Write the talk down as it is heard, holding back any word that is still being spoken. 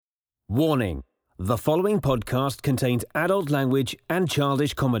Warning: the following podcast contains adult language and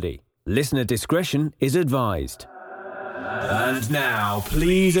childish comedy. Listener discretion is advised. And now,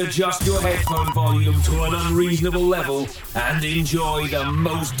 please adjust your headphone volume to an unreasonable level and enjoy the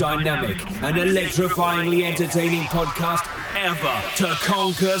most dynamic and electrifyingly entertaining podcast ever to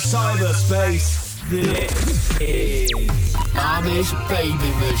conquer cyberspace. This is Amish Baby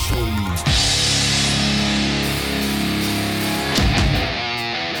Machine.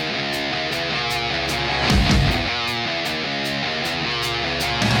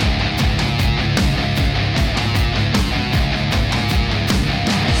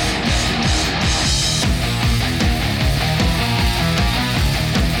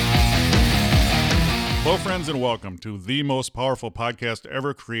 Hello, friends, and welcome to the most powerful podcast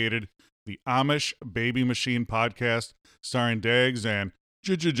ever created, the Amish Baby Machine podcast, starring Dags and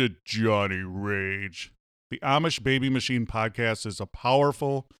Johnny Rage. The Amish Baby Machine podcast is a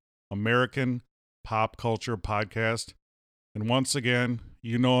powerful American pop culture podcast, and once again,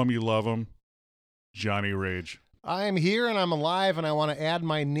 you know him, you love him, Johnny Rage. I am here and I'm alive, and I want to add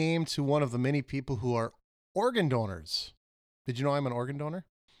my name to one of the many people who are organ donors. Did you know I'm an organ donor?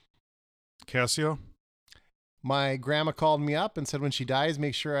 Cassio? My grandma called me up and said when she dies,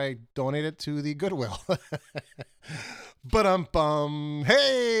 make sure I donate it to the Goodwill. Ba-dum-bum.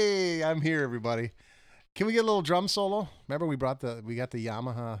 Hey, I'm here, everybody. Can we get a little drum solo? Remember we got the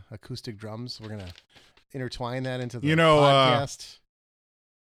Yamaha acoustic drums. We're going to intertwine that into the podcast.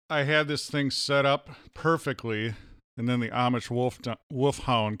 I had this thing set up perfectly, and then the Amish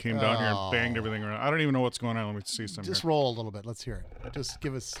wolfhound came down here and banged everything around. I don't even know what's going on. Let me see something. Just roll a little bit. Let's hear it. Just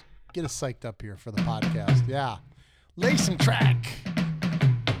get us psyched up here for the podcast. Yeah. Lay some track.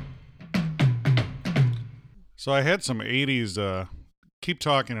 So I had some 80s, keep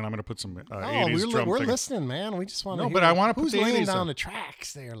talking and I'm going to put some 80s drum we're thing. listening, man. We just want to No, but I want to put who's the 80s laying down on. the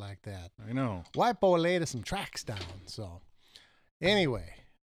tracks there like that. I know. White boy laid some tracks down. So anyway,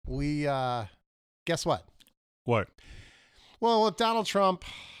 we guess what? What? Well, with Donald Trump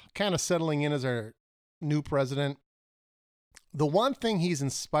kind of settling in as our new president, the one thing he's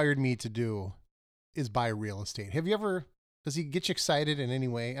inspired me to do is buy real estate. Does he get you excited in any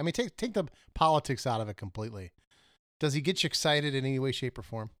way? I mean, take the politics out of it completely. Does he get you excited in any way, shape, or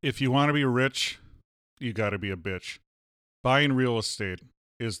form? If you want to be rich, you got to be a bitch. Buying real estate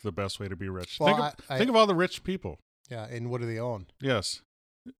is the best way to be rich. Well, think of all the rich people. Yeah, and what do they own? Yes.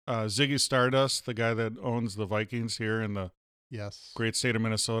 Ziggy Stardust, the guy that owns the Vikings here in the great state of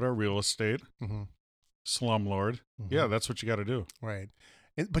Minnesota, real estate. Mm-hmm. Slumlord. Mm-hmm. Yeah, that's what you got to do. Right.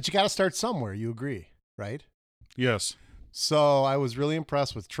 But you got to start somewhere. You agree, right? Yes. So I was really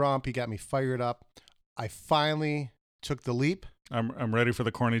impressed with Trump. He got me fired up. I finally took the leap. I'm ready for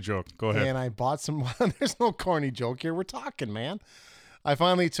the corny joke. Go ahead. And I bought some. There's no corny joke here. We're talking, man. I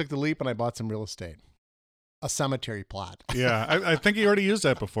finally took the leap and I bought some real estate. A cemetery plot. Yeah, I think you already used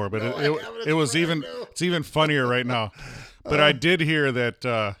that before, but it's even funnier right now. But I did hear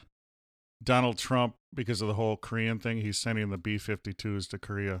that Donald Trump, because of the whole Korean thing, he's sending the B-52s to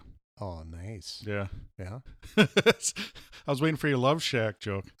Korea. Oh, nice. Yeah. Yeah. I was waiting for your Love Shack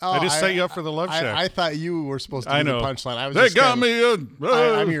joke. I just set you up for the Love Shack. I thought you were supposed to do the punchline. They got me in.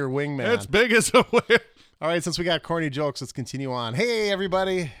 I'm your wingman. It's big as a whale. All right, since we got corny jokes, let's continue on. Hey,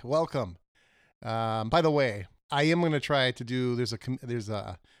 everybody. Welcome. By the way, I am going to try to do, there's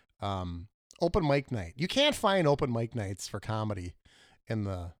a open mic night. You can't find open mic nights for comedy in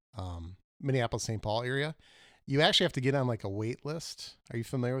the Minneapolis, St. Paul area. You actually have to get on like a wait list. Are you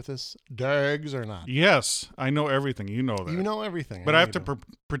familiar with this? Dags or not? Yes, I know everything. You know that. You know everything. But I have to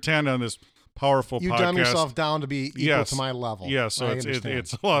pretend on this powerful podcast. You dumb yourself down to be equal to my level. Yeah, so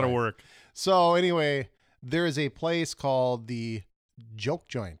it's a lot of work. So anyway, there is a place called the Joke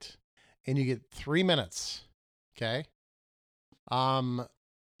Joint, and you get 3 minutes. Okay.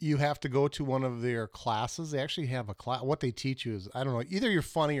 You have to go to one of their classes. They actually have a class. What they teach you is, I don't know, either you're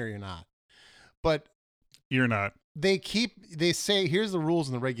funny or you're not. But you're not. They say, here's the rules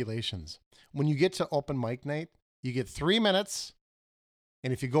and the regulations. When you get to open mic night, you get 3 minutes.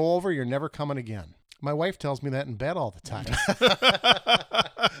 And if you go over, you're never coming again. My wife tells me that in bed all the time.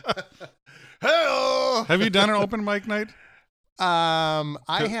 Hello. Have you done an open mic night?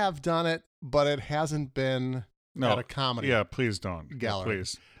 I have done it, but it hasn't been at a comedy. Yeah, please don't. Gallery.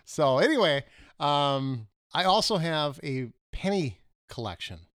 Please. So anyway, I also have a penny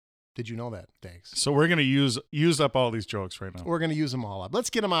collection. Did you know that, Dags? So we're going to use up all these jokes right now. We're going to use them all up. Let's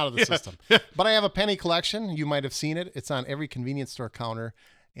get them out of the system. But I have a penny collection. You might have seen it. It's on every convenience store counter.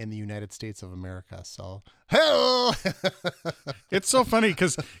 in the United States of America. So, hello. It's so funny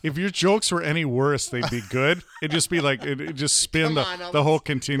because if your jokes were any worse, they'd be good. It'd just be like it'd just spin the whole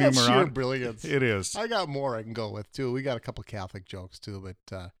continuum That's sheer around. brilliance. It is. I got more I can go with too. We got a couple Catholic jokes too,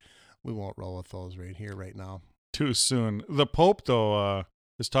 but we won't roll with those right now. Too soon. The Pope though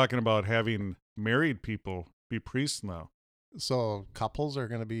is talking about having married people be priests now. So couples are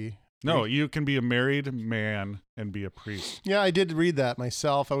going to be. No, you can be a married man and be a priest. Yeah, I did read that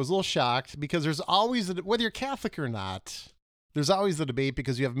myself. I was a little shocked because there's always, whether you're Catholic or not, there's always the debate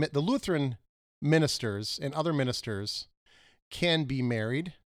because you have the Lutheran ministers and other ministers can be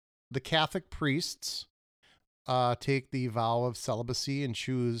married. The Catholic priests take the vow of celibacy and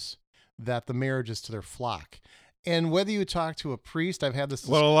choose that the marriage is to their flock. And whether you talk to a priest, I've had this.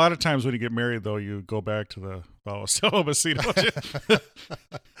 Well, a lot of times when you get married, though, you go back to the vow of celibacy, don't you?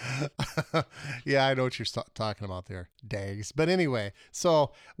 Yeah, I know what you're talking about there, Dags. But anyway,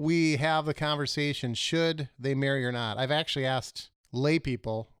 so we have the conversation, should they marry or not? I've actually asked lay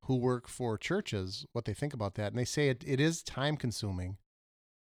people who work for churches what they think about that. And they say it is time consuming.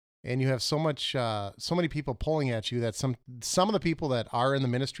 And you have so many people pulling at you that some of the people that are in the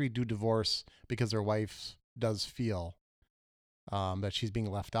ministry do divorce because their wife does feel that she's being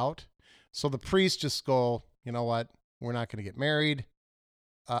left out. So the priests just go, you know what? We're not going to get married.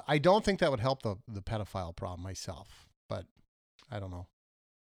 I don't think that would help the pedophile problem myself, but I don't know.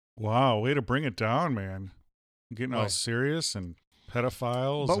 Wow, way to bring it down, man. Getting all serious and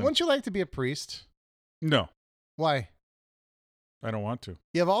pedophiles. But wouldn't you like to be a priest? No. Why? I don't want to.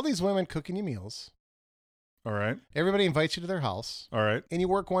 You have all these women cooking you meals. All right. Everybody invites you to their house. All right. And you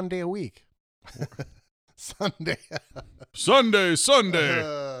work 1 day a week. Sunday. Sunday.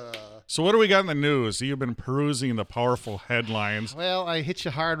 So what do we got in the news? You've been perusing the powerful headlines. Well, I hit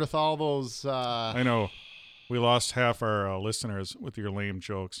you hard with all those. I know. We lost half our listeners with your lame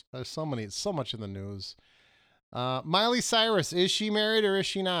jokes. There's so much in the news. Miley Cyrus, is she married or is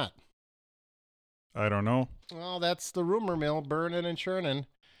she not? I don't know. Well, that's the rumor mill burning and churning.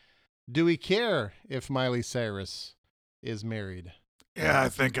 Do we care if Miley Cyrus is married? Yeah, I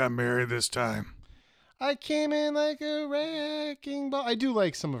think I'm married this time. I came in like a wrecking ball. I do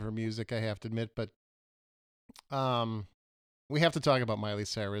like some of her music, I have to admit, but we have to talk about Miley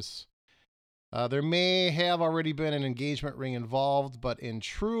Cyrus. There may have already been an engagement ring involved, but in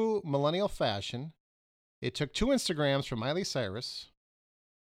true millennial fashion, it took 2 Instagrams from Miley Cyrus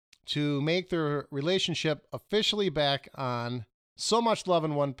to make their relationship officially back on. So much love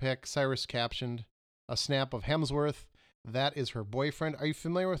in one pic. Cyrus captioned a snap of Hemsworth. That is her boyfriend. Are you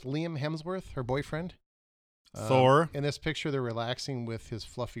familiar with Liam Hemsworth, her boyfriend? Thor. In this picture, they're relaxing with his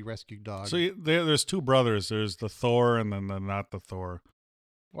fluffy rescue dog. So there's 2 brothers. There's the Thor and then the not the Thor.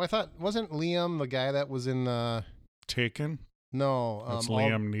 Well, I thought, wasn't Liam the guy that was in Taken? No. That's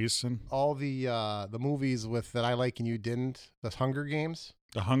Liam Neeson. All the movies with That I Like and You Didn't, the Hunger Games.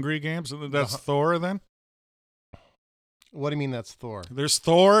 The Hungry Games? That's Thor then? What do you mean that's Thor? There's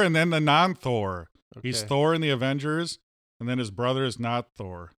Thor and then the non-Thor. Okay. He's Thor in the Avengers, and then his brother is not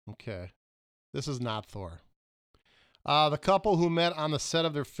Thor. Okay. This is not Thor. The couple who met on the set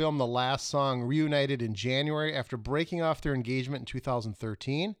of their film The Last Song reunited in January after breaking off their engagement in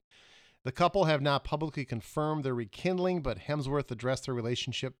 2013. The couple have not publicly confirmed their rekindling, but Hemsworth addressed their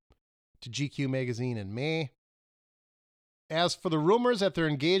relationship to GQ magazine in May. As for the rumors that their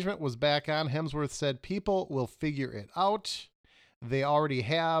engagement was back on, Hemsworth said, "People will figure it out. They already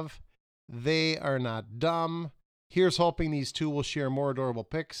have. They are not dumb. Here's hoping these two will share more adorable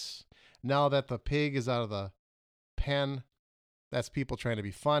pics. Now that the pig is out of the pen, that's people trying to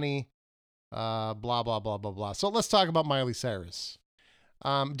be funny. Blah, blah, blah, blah, blah." So let's talk about Miley Cyrus.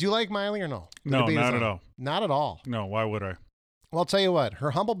 Do you like Miley or no? No, not at all. Not at all. No, why would I? Well, I'll tell you what.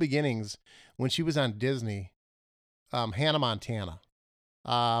 Her humble beginnings when she was on Disney, Hannah Montana.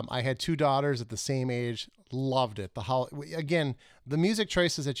 I had 2 daughters at the same age. Loved it. Again, the music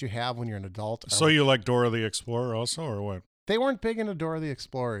choices that you have when you're an adult. So you like Dora the Explorer also, or what? They weren't big into Dora the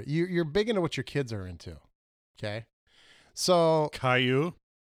Explorer. You're big into what your kids are into. Okay. So Caillou,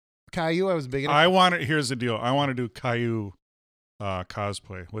 I was big into. Here's the deal. I want to do Caillou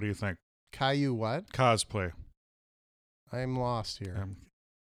cosplay. What do you think? Caillou what? Cosplay. I'm lost here.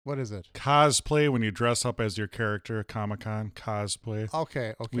 What is it? Cosplay, when you dress up as your character, Comic-Con, cosplay.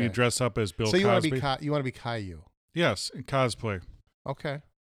 Okay. When you dress up as Bill so Cosby. You want to be Caillou? Yes, cosplay. Okay.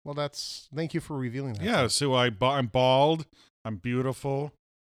 Well, thank you for revealing that. Yeah, so I'm bald. I'm beautiful.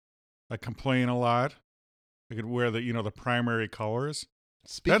 I complain a lot. I could wear the primary colors.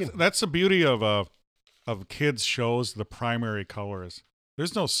 That's the beauty of kids shows, the primary colors.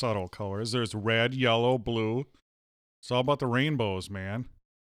 There's no subtle colors. There's red, yellow, blue. It's all about the rainbows, man.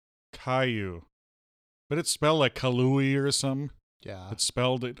 Caillou. But it's spelled like Kalui or something. Yeah. It's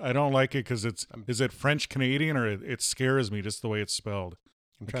spelled, I don't like it because is it French Canadian or it scares me just the way it's spelled.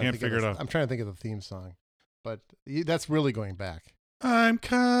 I can't figure it out. I'm trying to think of the theme song, but that's really going back. I'm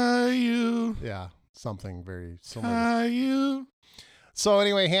Caillou. Yeah. Something very similar. Caillou. So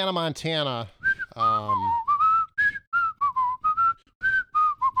anyway, Hannah Montana.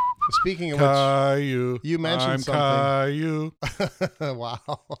 Speaking of Caillou. which, you mentioned I'm something. Caillou. Wow.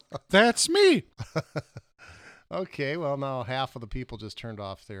 That's me. Okay, well now half of the people just turned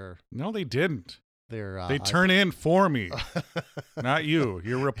off their No, they didn't. They I- turn in for me. Not you.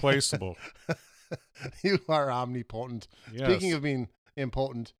 You're replaceable. You are omnipotent. Yes. Speaking of being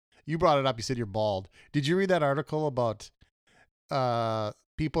impotent, you brought it up. You said you're bald. Did you read that article about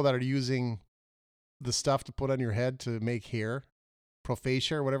people that are using the stuff to put on your head to make hair?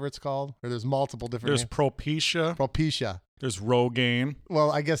 Profacia or whatever it's called? Or there's multiple different There's names. Propecia. Propecia. There's Rogaine.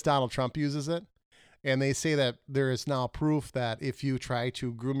 Well, I guess Donald Trump uses it. And they say that there is now proof that if you try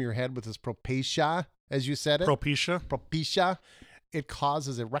to groom your head with this Propecia, as you said it, Propecia. it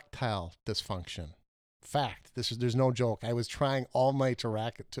causes erectile dysfunction. Fact. There's no joke. I was trying all night to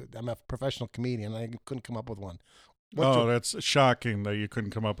rack it. I'm a professional comedian. And I couldn't come up with one. That's shocking that you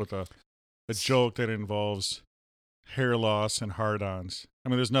couldn't come up with a joke that involves hair loss and hard-ons. I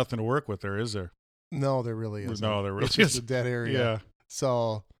mean, there's nothing to work with there, is there? No, there really isn't. No, there really It's just isn't. a dead area. Yeah.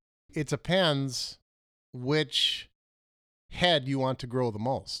 So it depends which head you want to grow the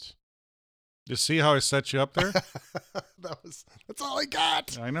most. You see how I set you up there? That's all I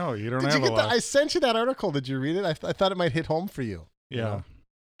got. I know. You don't Did have you a get lot. that? I sent you that article. Did you read it? I thought it might hit home for you. Yeah.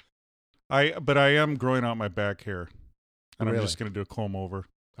 But I am growing out my back hair. And Really? I'm just going to do a comb over.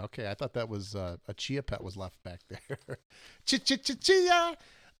 Okay, I thought that was a chia pet was left back there. Chia. Chia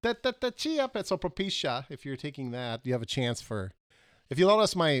pet. So Propecia, if you're taking that, you have a chance for. If you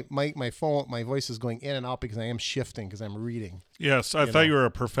notice my phone, my voice is going in and out because I am shifting because I'm reading. Yes, I thought you were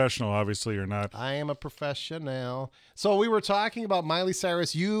a professional. Obviously, you're not. I am a professional. So we were talking about Miley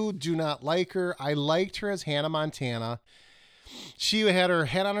Cyrus. You do not like her. I liked her as Hannah Montana. She had her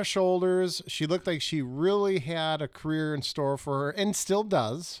head on her shoulders. She looked like she really had a career in store for her and still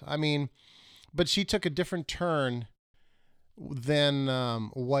does. I mean, but she took a different turn than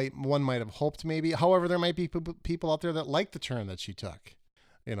one might have hoped maybe. However, there might be people out there that like the turn that she took,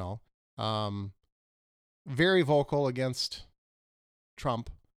 you know. Very vocal against Trump,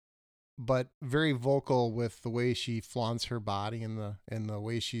 but very vocal with the way she flaunts her body and the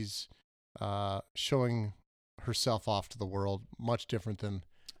way she's showing herself off to the world. Much different than.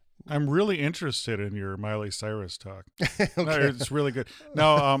 I'm really interested in your Miley Cyrus talk. Okay. It's really good.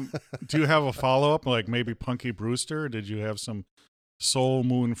 Now, do you have a follow-up, like maybe Punky Brewster? Did you have some Soul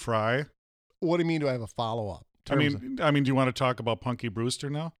Moon Fry? What do you mean? Do I have a follow up? I mean, do you want to talk about Punky Brewster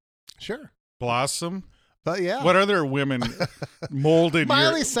now? Sure. Blossom? But yeah. What other women molded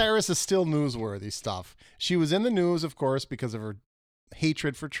Miley Cyrus is still newsworthy stuff. She was in the news, of course, because of her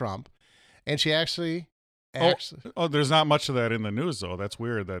hatred for Trump, and she actually. Oh, there's not much of that in the news, though. That's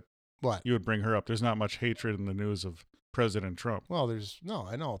weird that What? you would bring her up. There's not much hatred in the news of President Trump. Well,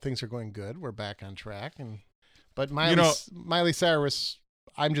 I know things are going good. We're back on track, but Miley Cyrus.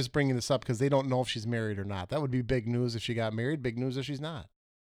 I'm just bringing this up because they don't know if she's married or not. That would be big news if she got married. Big news if she's not.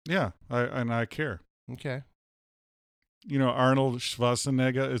 Yeah, I care. Okay. You know, Arnold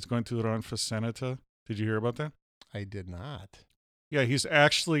Schwarzenegger is going to run for senator. Did you hear about that? I did not. Yeah, he's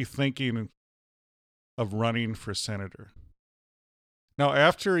actually thinking of running for senator. Now,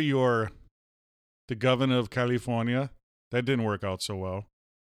 after the governor of California, that didn't work out so well.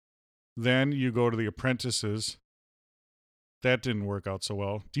 Then you go to the apprentices. That didn't work out so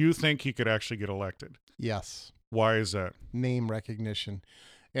well. Do you think he could actually get elected? Yes. Why is that? Name recognition.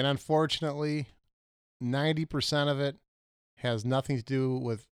 And unfortunately, 90% of it has nothing to do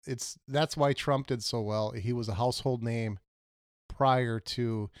with that's why Trump did so well. He was a household name prior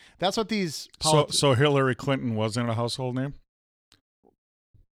to. That's what these So Hillary Clinton wasn't a household name?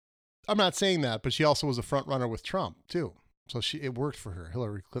 I'm not saying that, but she also was a front runner with Trump too. So it worked for her,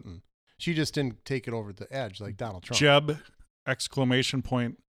 Hillary Clinton. She just didn't take it over the edge like Donald Trump. Jeb exclamation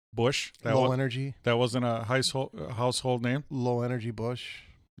point Bush. Low energy. That wasn't a household name? Low energy Bush.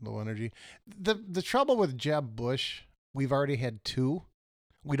 Low energy. The trouble with Jeb Bush, we've already had two.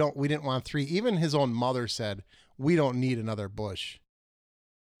 We didn't want three. Even his own mother said, we don't need another Bush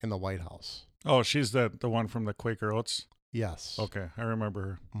in the White House. Oh, she's the one from the Quaker Oats? Yes. Okay, I remember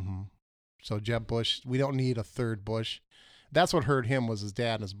her. Mm-hmm. So Jeb Bush, we don't need a third Bush. That's what hurt him was his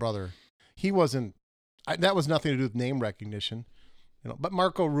dad and his brother. He wasn't. That was nothing to do with name recognition, But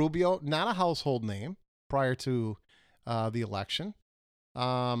Marco Rubio, not a household name prior to the election.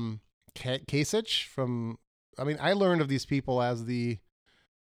 Kasich from, I mean, I learned of these people as the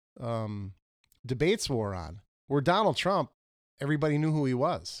debates wore on, where Donald Trump, everybody knew who he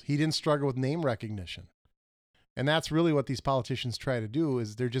was. He didn't struggle with name recognition. And that's really what these politicians try to do,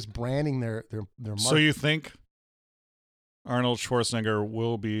 is they're just branding their mark. So you think Arnold Schwarzenegger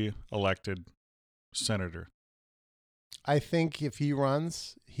will be elected senator? I think if he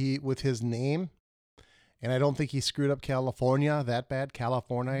runs, with his name, and I don't think he screwed up California that bad.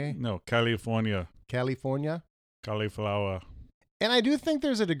 California. Cauliflower. And I do think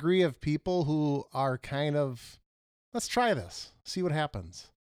there's a degree of people who are kind of, let's try this, see what happens.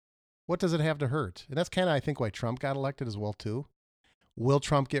 What does it have to hurt? And that's kind of, I think, why Trump got elected as well, too. Will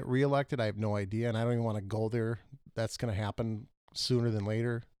Trump get reelected? I have no idea, and I don't even want to go there. That's going to happen sooner than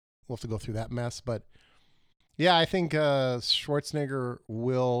later. We'll have to go through that mess. But, yeah, I think Schwarzenegger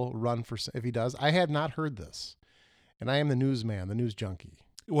will run for, if he does. I had not heard this, and I am the newsman, the news junkie.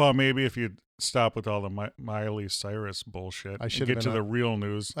 Well, maybe if you stop with all the Miley Cyrus bullshit and get to the real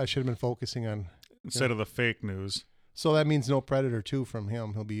news. I should have been focusing on. Instead of the fake news. So that means no Predator 2 from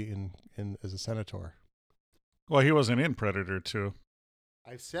him. He'll be in as a senator. Well, he wasn't in Predator 2.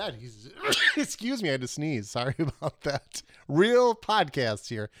 I said he's. Excuse me, I had to sneeze. Sorry about that. Real podcasts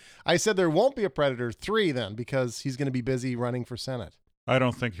here. I said there won't be a Predator 3 then, because he's going to be busy running for Senate. I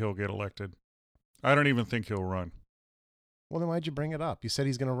don't think he'll get elected. I don't even think he'll run. Well, then why'd you bring it up? You said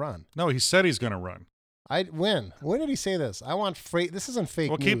he's going to run. No, he said he's going to run. When did he say this? I want freight. This isn't fake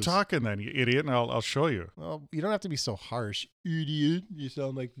news. Well, keep talking then, you idiot, and I'll show you. Well, you don't have to be so harsh. Idiot. You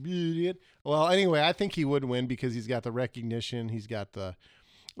sound like idiot. Well, anyway, I think he would win because he's got the recognition. He's got the...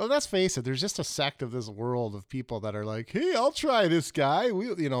 Well, let's face it. There's just a sect of this world of people that are like, hey, I'll try this guy.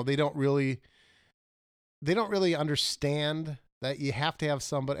 They don't really understand that you have to have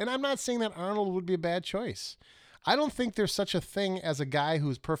somebody. And I'm not saying that Arnold would be a bad choice. I don't think there's such a thing as a guy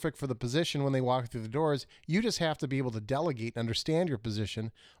who's perfect for the position when they walk through the doors. You just have to be able to delegate and understand your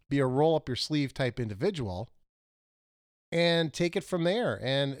position, be a roll up your sleeve type individual, and take it from there.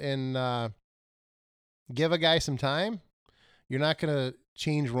 And give a guy some time. You're not going to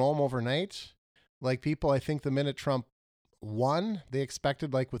change Rome overnight. Like people, I think the minute Trump won, they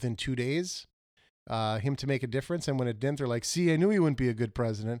expected like within 2 days him to make a difference. And when it didn't, they're like, see, I knew he wouldn't be a good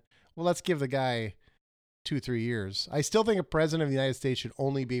president. Well, let's give the guy 2-3 years. I still think a president of the United States should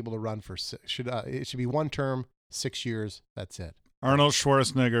only be able to run for it should be one term, 6 years. That's it. Arnold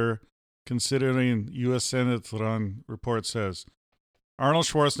Schwarzenegger, considering U.S. Senate run, report says Arnold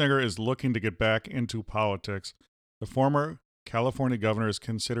Schwarzenegger is looking to get back into politics. The former California governor is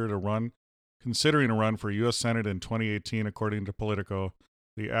considering a run for U.S. Senate in 2018, according to Politico.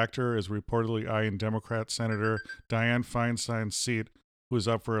 The actor is reportedly eyeing Democrat Senator Dianne Feinstein's seat, who is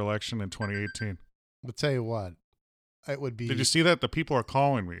up for election in 2018. But tell you what, it would be. Did you see that? The people are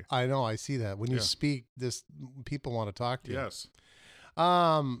calling me. I know. I see that. When you speak, people want to talk to you. Yes.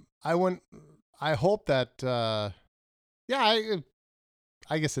 I hope that.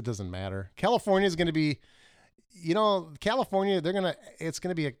 I guess it doesn't matter. California is going to be, California. It's going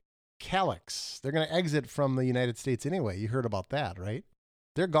to be a calyx. They're going to exit from the United States anyway. You heard about that, right?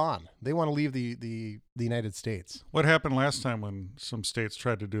 They're gone. They want to leave the United States. What happened last time when some states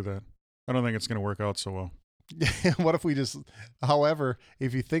tried to do that? I don't think it's going to work out so well. What if we however,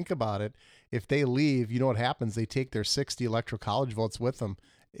 if you think about it, if they leave, you know what happens? They take their 60 electoral college votes with them.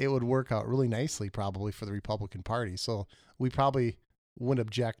 It would work out really nicely probably for the Republican Party. So we probably wouldn't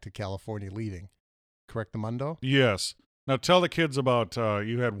object to California leaving. Correct, Mundo? Yes. Now tell the kids about,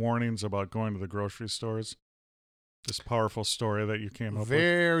 you had warnings about going to the grocery stores. This powerful story that you came up with.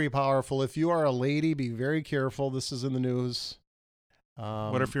 Very powerful. If you are a lady, be very careful. This is in the news.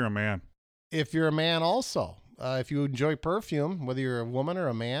 What if you're a man? If you're a man also, if you enjoy perfume, whether you're a woman or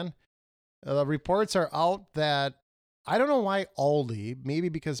a man, reports are out that, I don't know why Aldi, maybe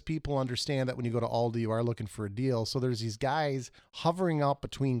because people understand that when you go to Aldi, you are looking for a deal. So there's these guys hovering out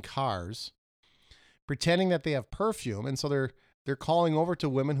between cars, pretending that they have perfume. And so they're calling over to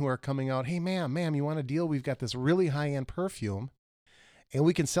women who are coming out, hey, ma'am, you want a deal? We've got this really high-end perfume, and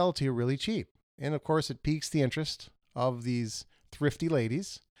we can sell it to you really cheap. And, of course, it piques the interest of these thrifty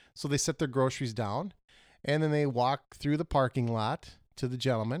ladies. So they set their groceries down, and then they walk through the parking lot to the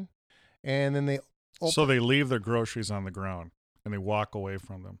gentleman, and then they So they leave their groceries on the ground, and they walk away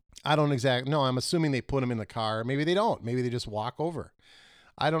from them. No, I'm assuming they put them in the car. Maybe they don't. Maybe they just walk over.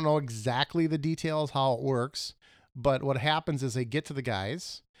 I don't know exactly the details, how it works, but what happens is they get to the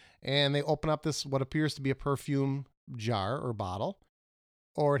guys, and they open up this, what appears to be a perfume jar or bottle,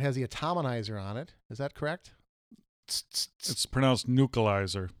 or it has the atomizer on it. Is that correct? It's pronounced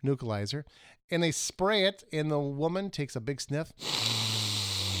nucleizer. Nucleizer. And they spray it, and the woman takes a big sniff,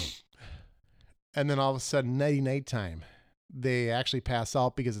 And then all of a sudden, nighttime, they actually pass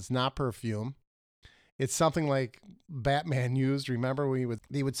out because it's not perfume. It's something like Batman used. Remember when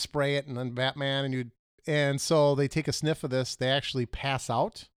they would spray it and then Batman and so they take a sniff of this, they actually pass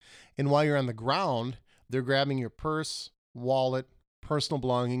out. And while you're on the ground, they're grabbing your purse, wallet, personal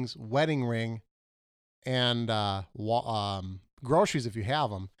belongings, wedding ring, and groceries if you have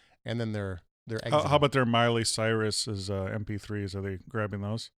them. And then they're exiting. How about their Miley Cyrus's MP3s? Are they grabbing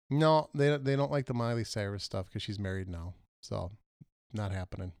those? No, they don't like the Miley Cyrus stuff because she's married now. So not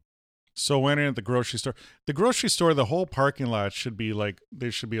happening. So went in at the grocery store. The grocery store, the whole parking lot should be like,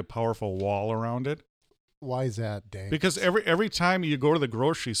 there should be a powerful wall around it. Why is that, Dave? Because every time you go to the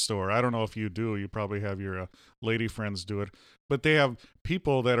grocery store, I don't know if you do, you probably have your lady friends do it, but they have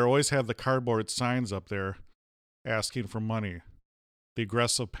people that always have the cardboard signs up there asking for money. The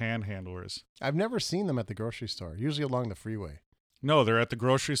aggressive panhandlers. I've never seen them at the grocery store, usually along the freeway. No, they're at the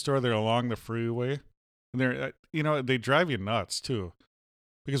grocery store. They're along the freeway. And they're, they drive you nuts too.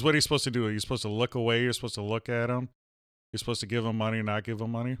 Because what are you supposed to do? Are you supposed to look away? You're supposed to look at them? You're supposed to give them money, not give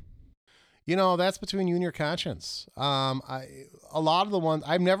them money? That's between you and your conscience. A lot of the ones,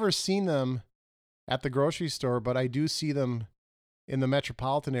 I've never seen them at the grocery store, but I do see them in the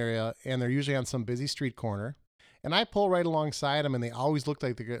metropolitan area, and they're usually on some busy street corner. And I pull right alongside them, and they always look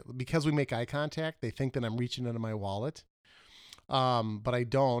like because we make eye contact, they think that I'm reaching into my wallet. But I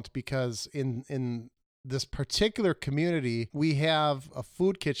don't, because in this particular community, we have a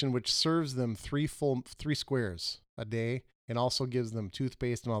food kitchen which serves them three squares a day and also gives them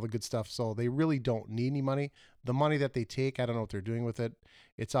toothpaste and all the good stuff. So they really don't need any money. The money that they take, I don't know what they're doing with it.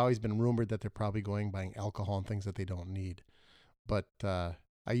 It's always been rumored that they're probably buying alcohol and things that they don't need. But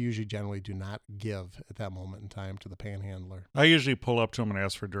I usually generally do not give at that moment in time to the panhandler. I usually pull up to them and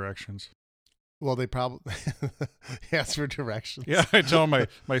ask for directions. Well, they probably ask for directions. Yeah, I tell them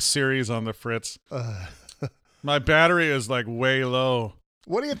my Siri's on the fritz. My battery is like way low.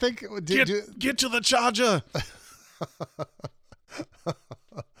 What do you think? Get to the charger.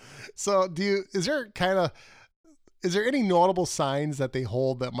 So is there any notable signs that they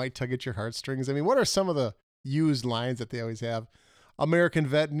hold that might tug at your heartstrings? I mean, what are some of the used lines that they always have? American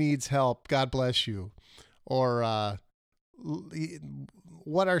vet needs help. God bless you. Or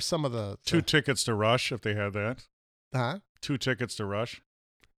what are some of the 2 tickets to Rush if they had that? Huh? 2 tickets to Rush.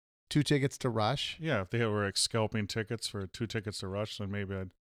 2 tickets to Rush? Yeah, if they were like scalping tickets for 2 tickets to Rush, then maybe I'd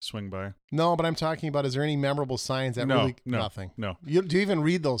swing by. No, but I'm talking about, is there any memorable signs that nothing? No. Do you even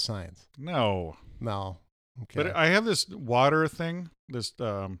read those signs? No. Okay. But I have this water thing, this,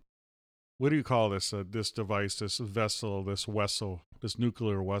 what do you call this? This device, this vessel, this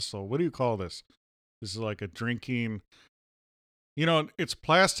nuclear vessel. What do you call this? This is like a drinking, it's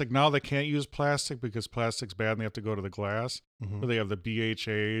plastic. Now they can't use plastic because plastic's bad and they have to go to the glass. Mm-hmm. But they have the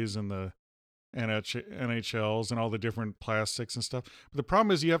BHAs and the NHLs and all the different plastics and stuff. But the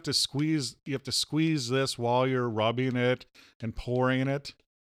problem is you have to squeeze this while you're rubbing it and pouring it.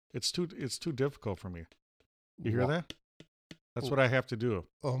 It's too difficult for me. You hear that? That's what I have to do.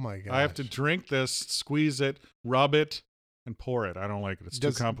 Oh my god! I have to drink this, squeeze it, rub it, and pour it. I don't like it. It's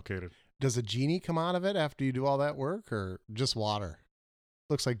too complicated. Does a genie come out of it after you do all that work, or just water?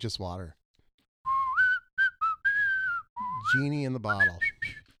 Looks like just water. Genie in the bottle.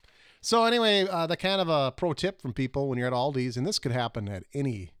 So anyway, the kind of a pro tip from people when you're at Aldi's, and this could happen at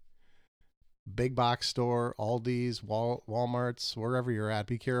any big box store, Aldi's, Walmart's, wherever you're at.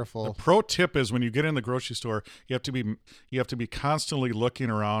 Be careful. The pro tip is when you get in the grocery store, you have to be constantly looking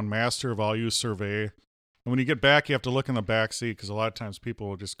around, master of all use survey. And when you get back, you have to look in the back seat because a lot of times people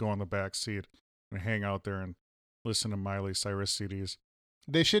will just go in the back seat and hang out there and listen to Miley Cyrus CDs.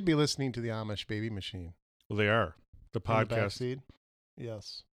 They should be listening to the Amish Baby Machine. Well, they are. The podcast. In the back seat?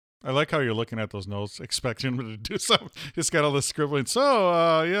 Yes. I like how you're looking at those notes, expecting them to do something. Just got all this scribbling.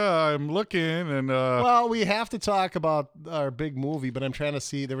 So, yeah, I'm looking and... Well, we have to talk about our big movie, but I'm trying to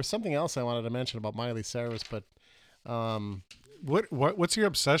see... There was something else I wanted to mention about Miley Cyrus, but... What's your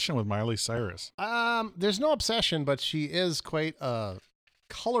obsession with Miley Cyrus? There's no obsession, but she is quite a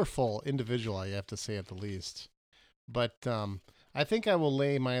colorful individual, I have to say at the least. But I think I will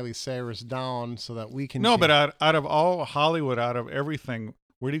lay Miley Cyrus down so that we can... No, but out of all Hollywood, out of everything,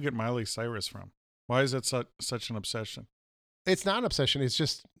 where do you get Miley Cyrus from? Why is it such an obsession? It's not an obsession. It's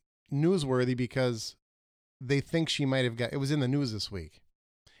just newsworthy because they think she might have got... It was in the news this week,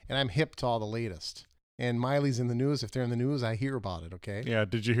 and I'm hip to all the latest. And Miley's in the news. If they're in the news, I hear about it, okay? Yeah.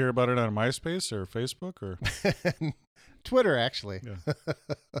 Did you hear about it on MySpace or Facebook or Twitter, actually?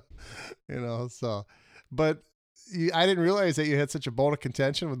 Yeah. So, but I didn't realize that you had such a bone of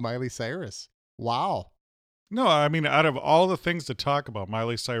contention with Miley Cyrus. Wow. No, I mean, out of all the things to talk about,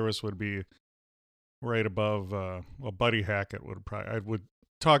 Miley Cyrus would be right above. Buddy Hackett I would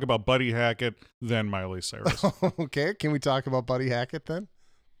talk about Buddy Hackett, then Miley Cyrus. Okay, can we talk about Buddy Hackett then?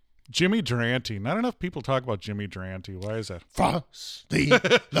 Jimmy Durante. Not enough people talk about Jimmy Durante. Why is that? Frosty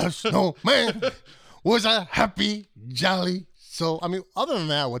the Snowman was a happy, jolly soul. I mean, other than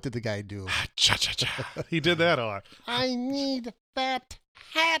that, what did the guy do? Cha-cha-cha. He did that a lot. I need that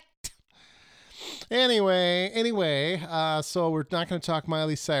hat. Anyway, so we're not going to talk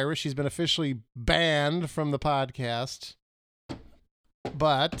Miley Cyrus. She's been officially banned from the podcast.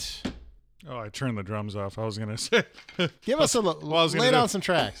 But Oh, I turned the drums off. I was going to say. give us lay down some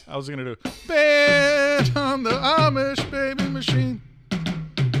tracks. I was going to do Bet on the Amish Baby Machine.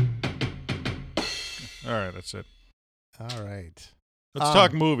 All right, that's it. All right. Let's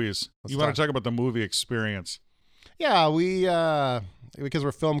talk movies. let's You want talk- to talk about the movie experience? Yeah, we because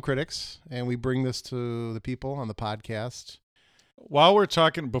we're film critics and we bring this to the people on the podcast.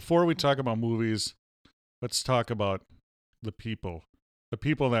 Before we talk about movies, let's talk about the people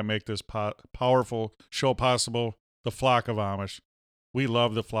that make this powerful show possible, the Flock of Amish. We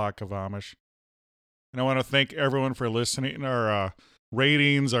love the Flock of Amish. And I want to thank everyone for listening. Our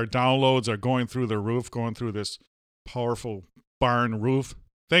ratings, our downloads are going through the roof, going through this powerful barn roof.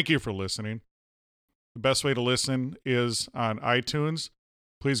 Thank you for listening. The best way to listen is on iTunes.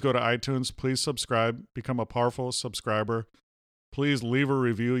 Please go to iTunes. Please subscribe. Become a powerful subscriber. Please leave a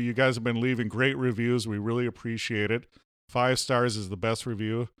review. You guys have been leaving great reviews. We really appreciate it. 5 stars is the best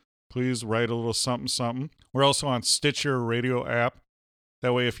review. Please write a little something, something. We're also on Stitcher radio app.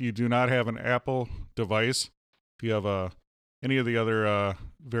 That way, if you do not have an Apple device, if you have any of the other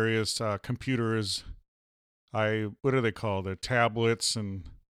various computers, what are they called? The tablets and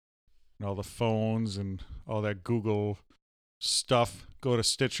all the phones and all that Google stuff, go to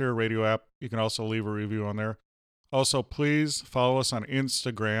Stitcher radio app. You can also leave a review on there. Also, please follow us on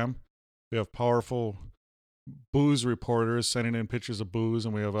Instagram. We have powerful booze reporters sending in pictures of booze,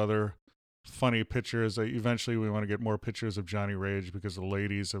 and we have other funny pictures. Eventually, we want to get more pictures of Johnny Rage because the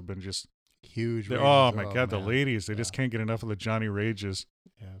ladies have been just Huge. oh my God, the man. ladies, they just can't get enough of the Johnny Rages.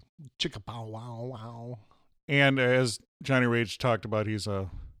 Yeah. Chicka pow wow wow. And as Johnny Rage talked about, he's a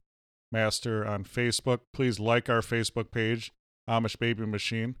master on Facebook. Please like our Facebook page, Amish Baby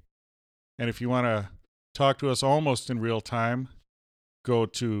Machine. And if you want to talk to us almost in real time, go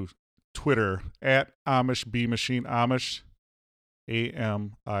to Twitter at Amish B Machine, Amish,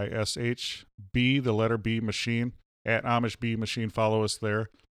 AMISH, B, the letter B Machine, at Amish B Machine. Follow us there.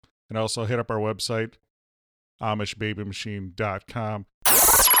 And also hit up our website, AmishBabyMachine.com.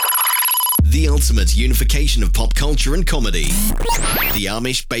 The ultimate unification of pop culture and comedy. The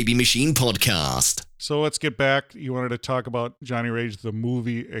Amish Baby Machine Podcast. So let's get back. You wanted to talk about Johnny Rage, the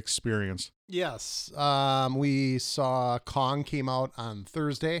movie experience. Yes. We saw Kong came out on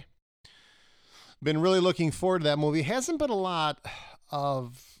Thursday. Been really looking forward to that movie. Hasn't been a lot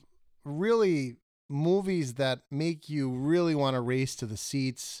of really movies that make you really want to race to the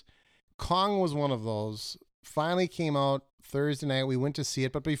seats. Kong was one of those. Finally came out Thursday night. We went to see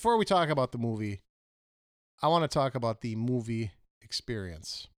it. But before we talk about the movie, I want to talk about the movie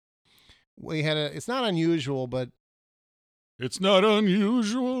experience. We had it's not unusual, but It's not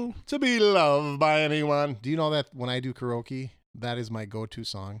unusual. to be loved by anyone. Do you know that when I do karaoke, that is my go-to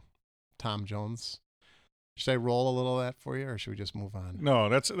song? Tom Jones. Should I roll a little of that for you, or should we just move on? No,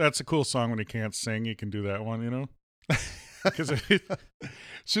 that's a cool song when you can't sing. You can do that one, you know? Because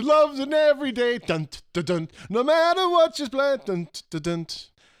She loves an everyday dun dun dun. No matter what she's playing, dun dun dun.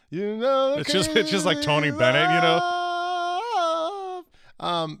 You know, It's just like Tony Bennett, you know.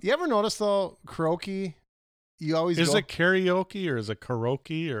 You ever notice though, karaoke? You always is go, it karaoke or is it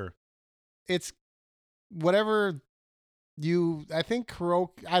karaoke or it's whatever you. I think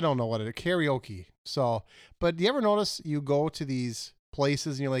karaoke. I don't know what it is. Karaoke. So, but you ever notice you go to these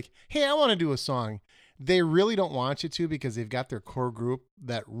places and you're like, hey, I want to do a song. They really don't want you to because they've got their core group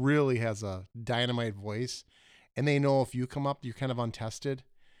that really has a dynamite voice. And they know if you come up, you're kind of untested.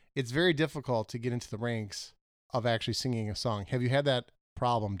 It's very difficult to get into the ranks of actually singing a song. Have you had that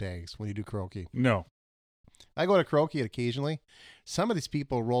problem, Dags, when you do karaoke? no? I go to karaoke occasionally. Some of these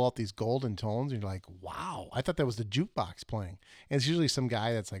people roll out these golden tones and you're like, wow, I thought that was the jukebox playing. And it's usually some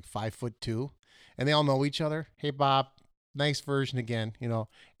guy that's like 5'2" and they all know each other. Hey, Bob. Nice version again, you know,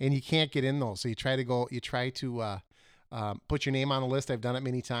 and you can't get in those. So you try to put your name on the list. I've done it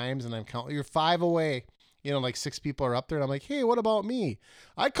many times and I'm counting. You're 5 away, you know, like 6 people are up there. And I'm like, hey, what about me?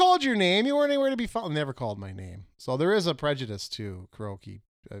 I called your name. You weren't anywhere to be found. Never called my name. So there is a prejudice to karaoke.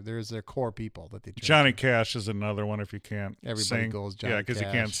 There's their core people that they turn Johnny to. Cash is another one if you can't Everybody sing. goes Johnny Yeah, because you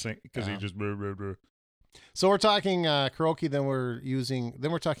Cash. can't sing because he Yeah. just blah, blah, blah. So we're talking karaoke,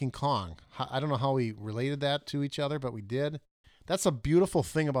 then we're talking Kong. I don't know how we related that to each other, but we did. That's a beautiful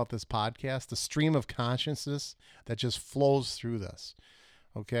thing about this podcast, the stream of consciousness that just flows through this.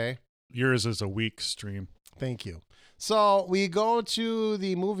 Okay? Yours is a weak stream. Thank you. So we go to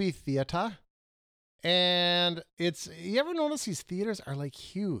the movie theater, and you ever notice these theaters are like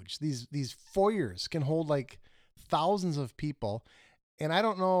huge? These foyers can hold like thousands of people, and I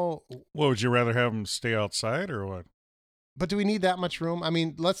don't know. What, would you rather have them stay outside or what? But do we need that much room? I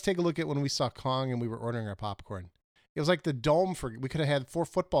mean, let's take a look at when we saw Kong and we were ordering our popcorn. It was like the dome we could have had 4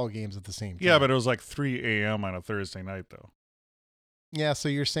 football games at the same time. Yeah, but it was like 3 a.m. on a Thursday night, though. Yeah, so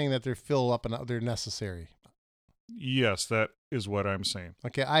you're saying that they're filled up and they're necessary. Yes, that is what I'm saying.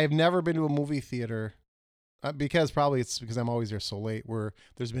 Okay, I have never been to a movie theater because I'm always there so late where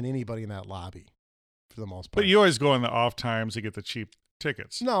there's been anybody in that lobby for the most part. But you always go in the off times to get the cheap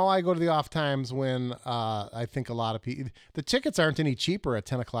tickets. No, I go to the off times when I think a lot of people. The tickets aren't any cheaper at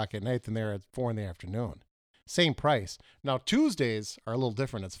 10 o'clock at night than they're at 4 in the afternoon. Same price. Now Tuesdays are a little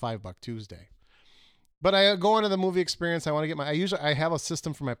different. It's $5 Tuesday. But I go into the movie experience. I want to get I have a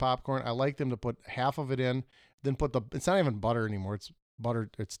system for my popcorn. I like them to put half of it in, then it's not even butter anymore. It's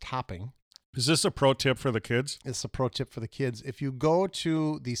butter. It's topping. Is this a pro tip for the kids? It's a pro tip for the kids. If you go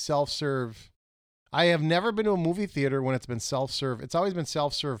to the self-serve, I have never been to a movie theater when it's been self-serve. It's always been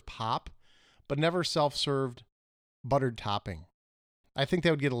self-serve pop, but never self-served buttered topping. I think that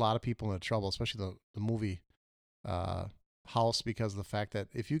would get a lot of people into trouble, especially the movie house, because of the fact that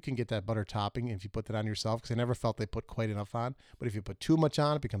if you can get that butter topping, if you put that on yourself, because I never felt they put quite enough on, but if you put too much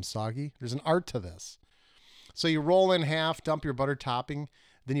on, it becomes soggy. There's an art to this. So you roll in half, dump your butter topping,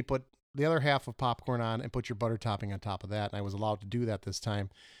 then you put the other half of popcorn on and put your butter topping on top of that. And I was allowed to do that this time,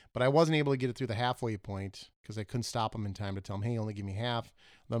 but I wasn't able to get it through the halfway point because I couldn't stop him in time to tell him, hey, only give me half.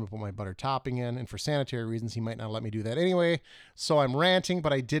 Then I'm going to put my butter topping in. And for sanitary reasons, he might not let me do that anyway. So I'm ranting,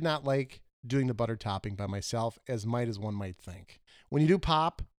 but I did not like doing the butter topping by myself as one might think. When you do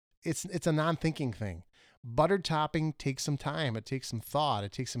pop, it's a non-thinking thing. Buttered topping takes some time. It takes some thought.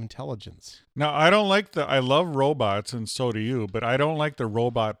 It takes some intelligence. Now, I love robots, and so do you, but I don't like the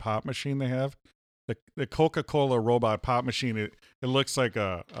robot pop machine they have. The Coca-Cola robot pop machine, it looks like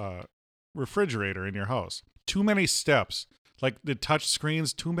a refrigerator in your house. Too many steps. Like the touch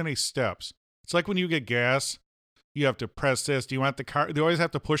screens, too many steps. It's like when you get gas, you have to press this. Do you want the car? They always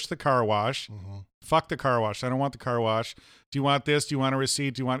have to push the car wash. Mm-hmm. Fuck the car wash. I don't want the car wash. Do you want this? Do you want a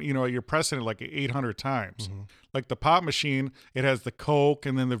receipt? Do you want, you're pressing it like 800 times. Mm-hmm. Like the pop machine, it has the Coke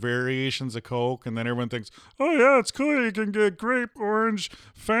and then the variations of Coke. And then everyone thinks, oh yeah, it's cool. You can get grape, orange,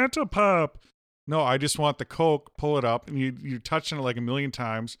 Fanta pop. No, I just want the Coke. Pull it up and you're touching it like a million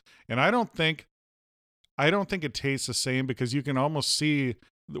times. And I don't think it tastes the same because you can almost see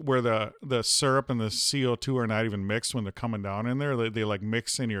where the syrup and the CO2 are not even mixed when they're coming down in there. They like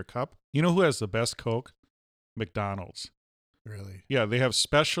mix in your cup. You know who has the best Coke? McDonald's. Really? Yeah, they have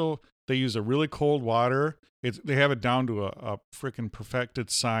they use a really cold water. They have it down to a freaking perfected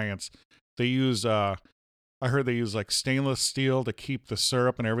science. They use, I heard they use like stainless steel to keep the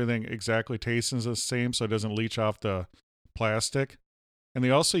syrup and everything exactly tasting the same so it doesn't leach off the plastic. And they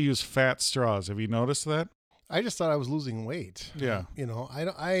also use fat straws. Have you noticed that? I just thought I was losing weight. Yeah.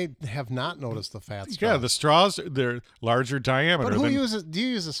 I have not noticed the fat straw. Yeah, the straws, they're larger diameter. But do you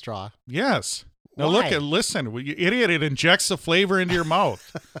use a straw? Yes. Now Why? listen, you idiot, it injects the flavor into your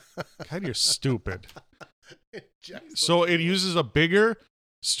mouth. God, you're stupid. So it uses a bigger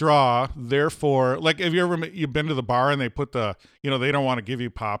straw, therefore, like have you've been to the bar and they put they don't want to give you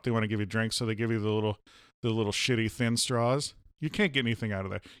pop, they want to give you drinks, so they give you the little shitty thin straws. You can't get anything out of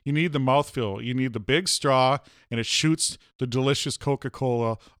that. You need the mouthfeel. You need the big straw, and it shoots the delicious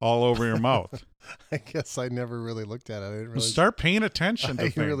Coca-Cola all over your mouth. I guess I never really looked at it. I didn't really start paying attention to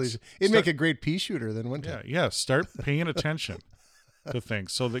things. It'd make a great pea shooter then, wouldn't it? Yeah. Start paying attention to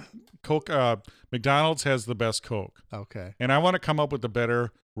things. So the McDonald's has the best Coke. Okay. And I want to come up with a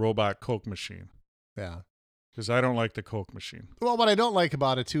better robot Coke machine. Yeah. Because I don't like the Coke machine. Well, what I don't like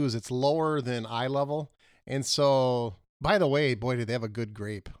about it, too, is it's lower than eye level. And so... By the way, boy, do they have a good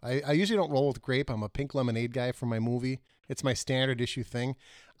grape. I usually don't roll with grape. I'm a pink lemonade guy for my movie. It's my standard issue thing.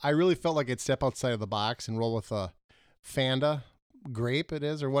 I really felt like I'd step outside of the box and roll with a Fanta grape it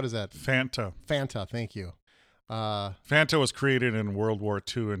is, or what is that? Fanta. Fanta, thank you. Fanta was created in World War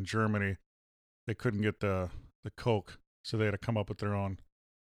II in Germany. They couldn't get the Coke, so they had to come up with their own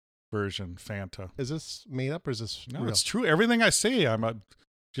version, Fanta. Is this made up or is this real? It's true. Everything I say,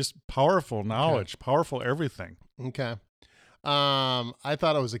 just powerful knowledge, powerful everything. Okay. I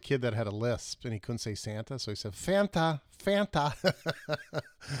thought it was a kid that had a lisp and he couldn't say Santa, so he said Fanta.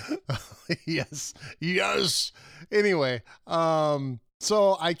 Yes. Anyway,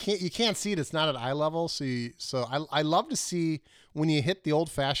 so you can't see it. It's not at eye level. So I love to see when you hit the old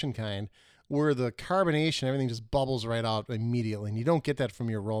fashioned kind where the carbonation, everything just bubbles right out immediately. And you don't get that from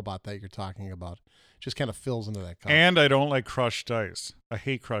your robot that you're talking about. It just kind of fills into that cup. And I don't like crushed ice. I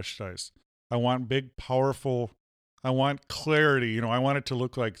hate crushed ice. I want big, powerful, I want clarity. I want it to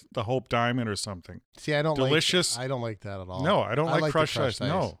look like the Hope Diamond or something. See, I don't delicious. I don't like that at all. No, I don't like crushed ice.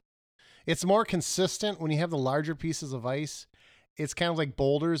 No. It's more consistent when you have the larger pieces of ice. It's kind of like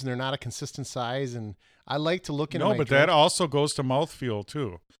boulders, and they're not a consistent size. And I like to look into my No, but drink. that also goes to mouthfeel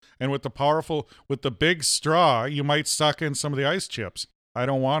too. And with the big straw, you might suck in some of the ice chips. I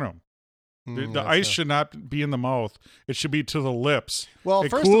don't want them. The ice should not be in the mouth. It should be to the lips. Well, it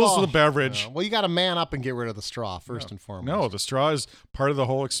first cools of all, the beverage. well, you got to man up and get rid of the straw first and foremost. No, the straw is part of the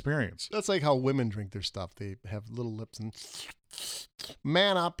whole experience. That's like how women drink their stuff. They have little lips and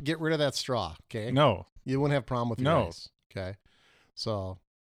man up, get rid of that straw. Okay. No. You wouldn't have a problem with your ice. Okay. So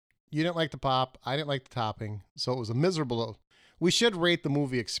you didn't like the pop. I didn't like the topping. So it was a miserable. We should rate the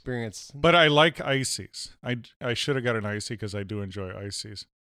movie experience. But I like ices. I should have got an icy because I do enjoy ices.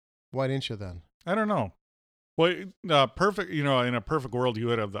 Why didn't you then? I don't know. Well, perfect. In a perfect world, you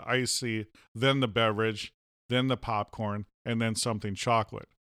would have the icy, then the beverage, then the popcorn, and then something chocolate.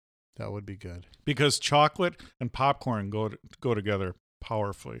 That would be good. Because chocolate and popcorn go together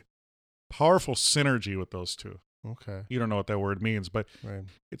powerfully. Powerful synergy with those two. Okay. You don't know what that word means, but Right.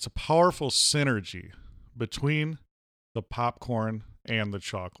 it's a powerful synergy between the popcorn and the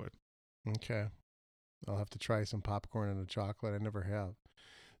chocolate. Okay. I'll have to try some popcorn and a chocolate. I never have.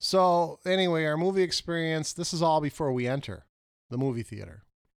 So anyway, our movie experience, this is all before we enter the movie theater.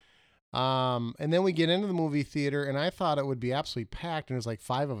 And then we get into the movie theater, and I thought it would be absolutely packed, and there's like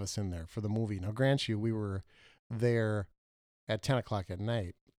 5 of us in there for the movie. Now, grant you, we were there at 10 o'clock at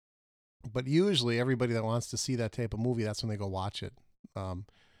night. But usually everybody that wants to see that type of movie, that's when they go watch it.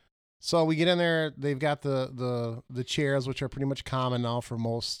 So we get in there. They've got the chairs, which are pretty much common now for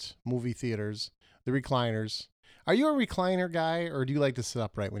most movie theaters, the recliners. Are you a recliner guy, or do you like to sit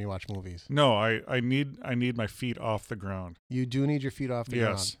upright when you watch movies? No, I need my feet off the ground. You do need your feet off the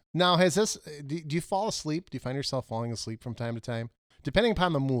ground. Yes. Now, do you fall asleep? Do you find yourself falling asleep from time to time? Depending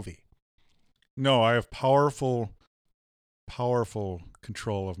upon the movie. No, I have powerful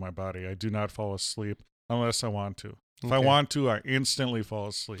control of my body. I do not fall asleep unless I want to. If I Okay. want to, I instantly fall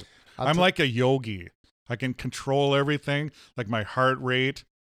asleep. I'll I'm t- like a yogi. I can control everything, like my heart rate,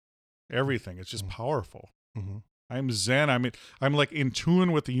 everything. It's just powerful. Mm-hmm. I'm zen. I'm like in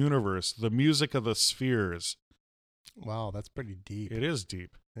tune with the universe, the music of the spheres. Wow, that's pretty deep. It is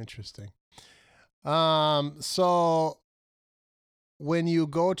deep. Interesting. So when you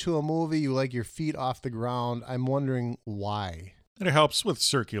go to a movie, you like your feet off the ground. I'm wondering why. And it helps with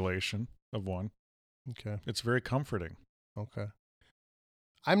circulation of one. Okay. It's very comforting. Okay.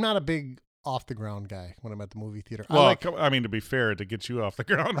 I'm not a big off the ground guy when I'm at the movie theater. Well, to be fair, to get you off the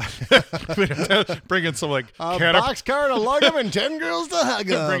ground, bring in some like a boxcar to lug him and 10 girls to hug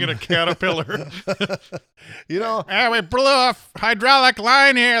him. Bring in a caterpillar. You know, We blew a hydraulic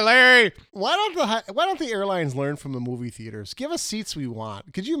line here, Larry. why don't the airlines learn from the movie theaters? Give us seats we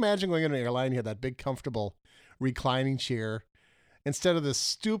want. Could you imagine going on an airline? You had that big, comfortable, reclining chair instead of this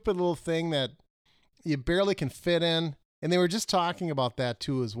stupid little thing that you barely can fit in. And they were just talking about that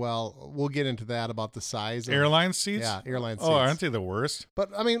too as well. We'll get into that about the size of Airline seats? Yeah, airline seats. Oh, aren't they the worst? But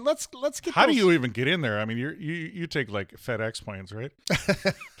I mean, let's get. How do you even get in there? I mean, you take like FedEx planes, right?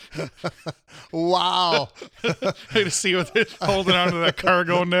 Wow. To see what they're holding onto that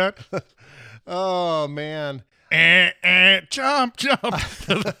cargo net. Oh man. Jump.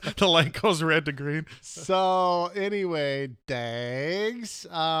 The light goes red to green. So anyway, Dags.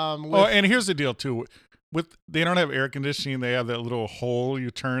 And here's the deal too. They don't have air conditioning. They have that little hole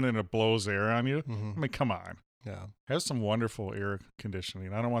you turn and it blows air on you. Mhm. I mean, come on. Yeah. Have some wonderful air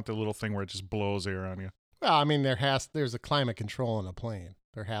conditioning. I don't want the little thing where it just blows air on you. Well, I mean, there's a climate control in a plane.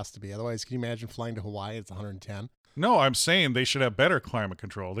 There has to be. Otherwise, can you imagine flying to Hawaii? It's 110. No, I'm saying they should have better climate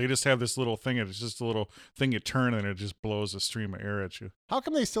control. They just have this little thing, and it's just a little thing you turn, and it just blows a stream of air at you. How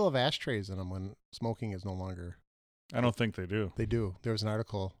come they still have ashtrays in them when smoking is no longer? I don't think they do. They do. There was an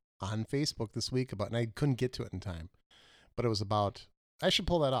article on Facebook this week about, and I couldn't get to it in time, but it was about. I should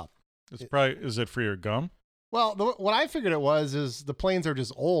pull that up. Is it for your gum? Well, what I figured it was is the planes are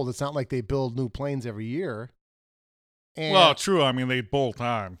just old. It's not like they build new planes every year. And Well, true. I mean, they bolt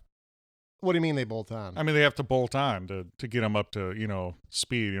on. what do you mean they bolt on? I mean, they have to bolt on to get them up to,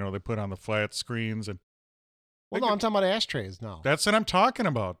 speed. They put on the flat screens. And Well, no, I'm talking about ashtrays now. that's what I'm talking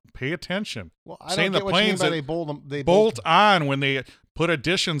about. Pay attention. Well, I saying don't get the what you mean planes by that they bolt them. They bolt on when they put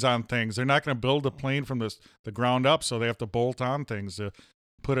additions on things. They're not going to build the plane from the ground up, so they have to bolt on things to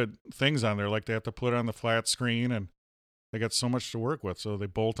put things on there. Like they have to put on the flat screen, and they got so much to work with, so they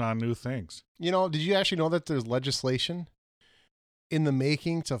bolt on new things. You know, did you actually know that there's legislation in the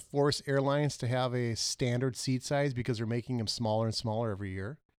making to force airlines to have a standard seat size because they're making them smaller and smaller every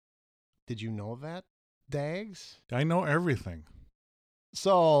year? Did you know that, Dags? I know everything.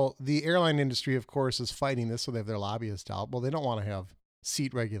 So the airline industry, of course, is fighting this, so they have their lobbyists out. Well, they don't want to have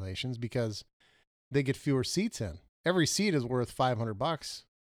seat regulations because they get fewer seats in. Every seat is worth $500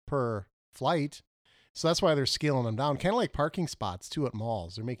 per flight. So that's why they're scaling them down. Kind of like parking spots, too, at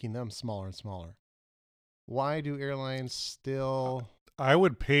malls. They're making them smaller and smaller. Why do airlines still... I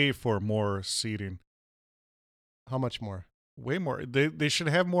would pay for more seating. How much more? Way more. They should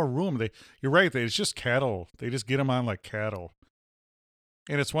have more room. You're right. It's just cattle. They just get them on like cattle.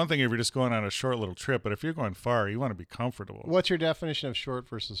 And it's one thing if you're just going on a short little trip, but if you're going far, you want to be comfortable. What's your definition of short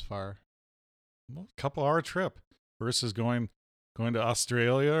versus far? Well, a couple-hour trip versus going to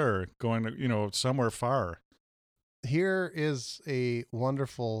Australia or going to, somewhere far. Here is a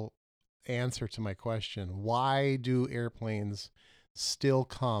wonderful answer to my question. Why do airplanes still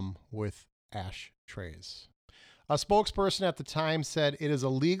come with ashtrays? A spokesperson at the time said it is a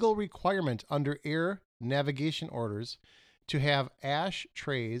legal requirement under air navigation orders to have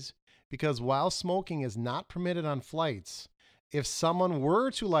ashtrays because while smoking is not permitted on flights, if someone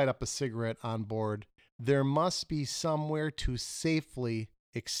were to light up a cigarette on board, there must be somewhere to safely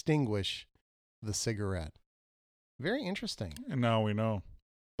extinguish the cigarette. Very interesting. And now we know.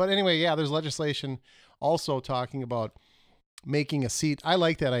 But anyway, yeah, there's legislation also talking about making a seat. I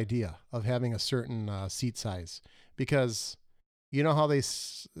like that idea of having a certain seat size because you know how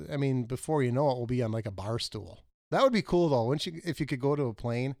before you know it, we'll be on like a bar stool. That would be cool though. Wouldn't you, if you could go to a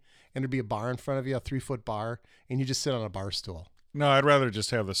plane and there'd be a bar in front of you, a 3-foot bar, and you just sit on a bar stool. No, I'd rather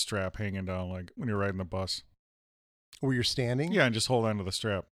just have the strap hanging down like when you're riding the bus. Where you're standing? Yeah, and just hold on to the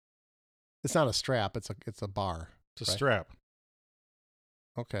strap. It's not a strap, it's a bar. It's a strap.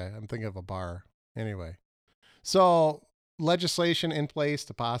 Okay, I'm thinking of a bar. Anyway. So, legislation in place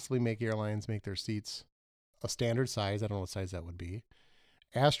to possibly make airlines make their seats a standard size. I don't know what size that would be.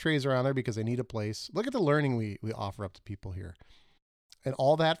 Ashtrays are on there because they need a place. Look at the learning we offer up to people here. And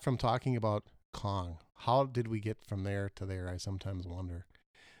all that from talking about Kong. How did we get from there to there? I sometimes wonder.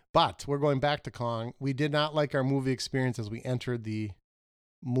 But we're going back to Kong. We did not like our movie experience as we entered the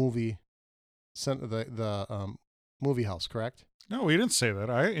movie movie house, correct? No, we didn't say that.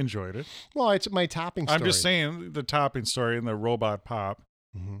 I enjoyed it. Well, it's my topping story. I'm just saying the topping story and the robot pop,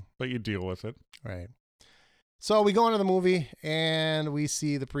 but you deal with it. Right. So we go into the movie and we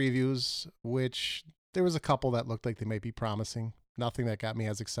see the previews, which there was a couple that looked like they might be promising. Nothing that got me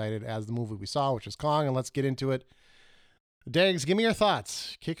as excited as the movie we saw, which is Kong, and let's get into it. Dags, give me your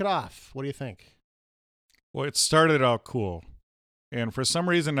thoughts. Kick it off. What do you think? Well, it started out cool. And for some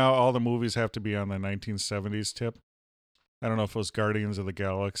reason now all the movies have to be on the 1970s tip. I don't know if it was Guardians of the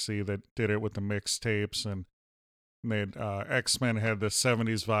Galaxy that did it with the mixtapes, and they had, X-Men had the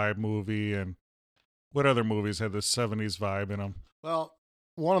 70s vibe movie, and what other movies had the 70s vibe in them? Well,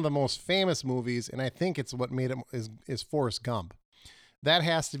 one of the most famous movies, and I think it's what made it, is Forrest Gump. That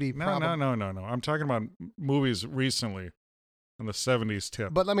has to be No. I'm talking about movies recently on the 70s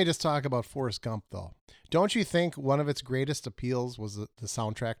tip. But let me just talk about Forrest Gump, though. Don't you think one of its greatest appeals was the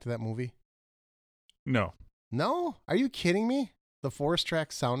soundtrack to that movie? No. No? Are you kidding me? The Forrest Gump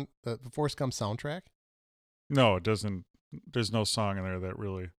soundtrack? No, it doesn't. There's no song in there that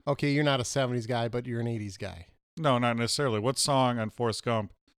really... Okay, you're not a 70s guy, but you're an 80s guy. No, not necessarily. What song on Forrest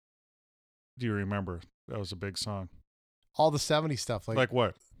Gump do you remember? That was a big song. All the 70s stuff. Like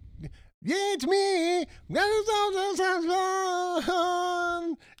what? Yeah, it's me.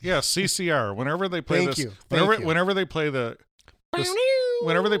 Yeah, CCR. Whenever they play Thank this... you. Whenever they play the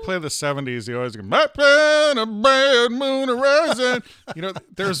 70s, they always go, "My plan, a bad moon arising."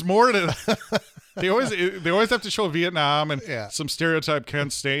 There's more to They always have to show Vietnam and some stereotype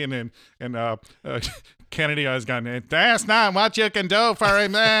Kent State and Kennedy has gone, "That's not what you can do for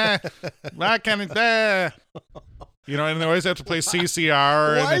him there. What can it do?" And they always have to play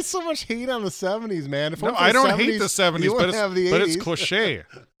CCR. Why so much hate on the 70s, man? No, I don't hate the 70s, but it's cliche.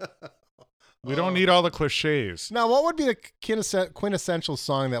 We don't need all the cliches. Now, what would be the quintessential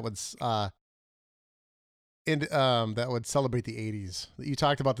song that would celebrate the 80s? You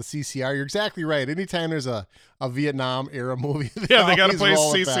talked about the CCR. You're exactly right. Anytime there's a Vietnam era movie, they got to play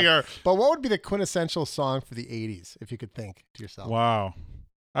CCR. But what would be the quintessential song for the 80s, if you could think to yourself? Wow.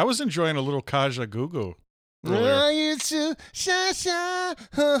 I was enjoying a little Kaja Gugu. No,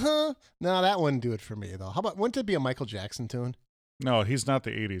 that wouldn't do it for me, though. How about, wouldn't it be a Michael Jackson tune? No, he's not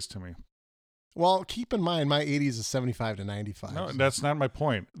the 80s to me. Well, keep in mind, my 80s is 75 to 95. No, so- that's not my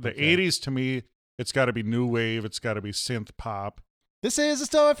point. The Okay. 80s to me, it's got to be new wave. It's got to be synth pop. This is a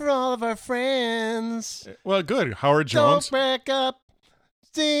story for all of our friends. Well, good. Howard Jones. Don't break up.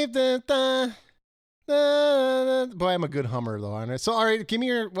 Steve the Boy, I'm a good hummer, though, aren't I? So, all right, give me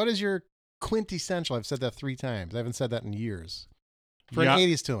what is your quintessential? I've said that 3 times. I haven't said that in years. For Ja- an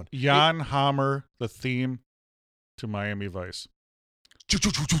 80s tune. Jan Hammer, the theme to Miami Vice.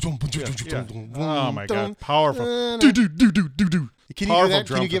 Oh my God, powerful. Do do do do do do. Can you do Powerful that?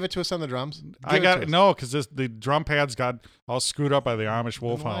 Can drum you give it to us on the drums? I Give it got to us. no, because the drum pads got all screwed up by the Amish Why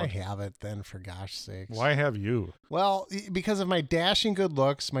wolfhound. have it then, for gosh sakes? Why have you? Well, because of my dashing good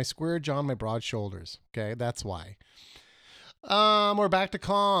looks, my square jaw, and my broad shoulders. Okay, that's why. We're back to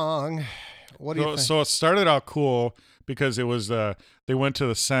Kong. What do you think? So it started out cool because it was they went to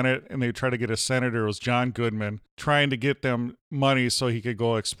the Senate and they tried to get a senator. It was John Goodman trying to get them money so he could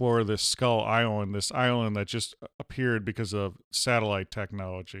go explore this Skull Island, this island that just appeared because of satellite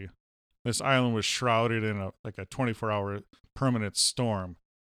technology. This island was shrouded in a 24-hour permanent storm.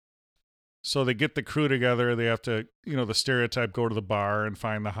 So they get the crew together. They have to, the stereotype, go to the bar and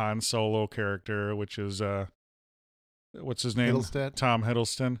find the Han Solo character, which is what's his name? Hiddleston? Tom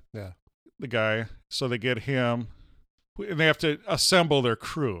Hiddleston. Yeah. The guy. So they get him, and they have to assemble their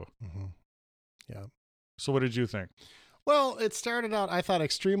crew. Mm-hmm. Yeah. So what did you think? Well, it started out, I thought,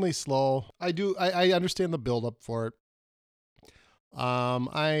 extremely slow. I understand the build-up for it.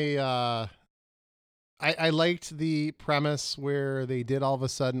 I liked the premise where they did all of a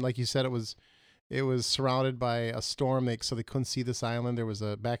sudden, like you said, it was surrounded by a storm, so they couldn't see this island. There was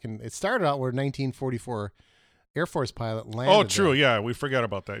it started out where 1944 Air Force pilot landed. Oh, true. there. Yeah, we forgot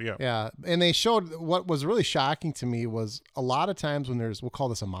about that. Yeah. Yeah, and they showed what was really shocking to me was a lot of times when we'll call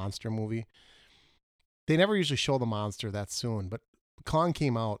this a monster movie, they never usually show the monster that soon, but Kong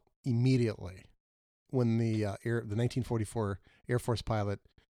came out immediately when the 1944 Air Force pilot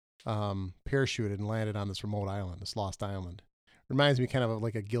parachuted and landed on this remote island, this lost island. Reminds me kind of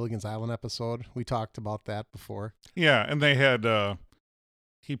like a Gilligan's Island episode. We talked about that before. Yeah, and they had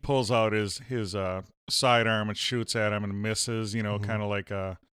he pulls out his sidearm and shoots at him and misses, Mhm. kind of like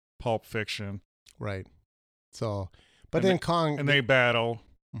Pulp Fiction. Right. So, but And then Kong And they battle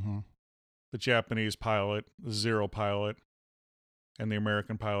Mhm. the Japanese pilot, the Zero pilot, and the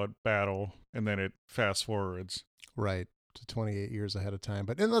American pilot battle, and then it fast forwards. Right. To 28 years ahead of time.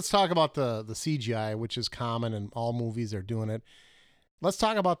 But then let's talk about the CGI, which is common in all movies. They're doing it. Let's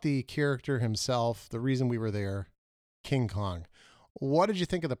talk about the character himself, the reason we were there, King Kong. What did you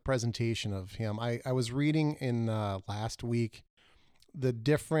think of the presentation of him? I was reading in last week the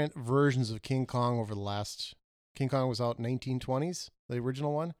different versions of King Kong over the last... King Kong was out in 1920s, the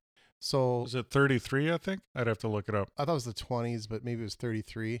original one. So Was it 33, I think? I'd have to look it up. I thought it was the 20s, but maybe it was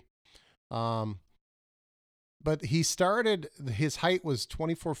 33. But he started, his height was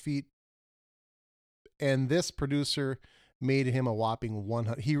 24 feet, and this producer made him a whopping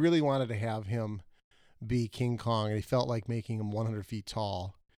 100. He really wanted to have him be King Kong, and he felt like making him 100 feet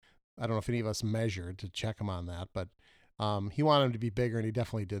tall. I don't know if any of us measured to check him on that, but he wanted him to be bigger, and he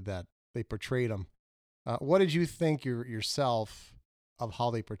definitely did that. They portrayed him. What did you think yourself of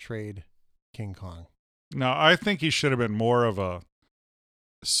how they portrayed King Kong? Now, I think he should have been more of a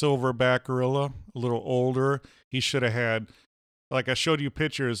silverback gorilla, a little older. He should have had, like I showed you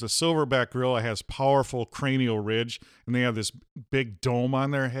pictures, the silverback gorilla has powerful cranial ridge, and they have this big dome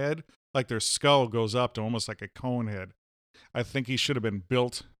on their head. Like their skull goes up to almost like a cone head. I think he should have been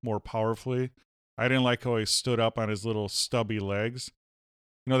built more powerfully. I didn't like how he stood up on his little stubby legs.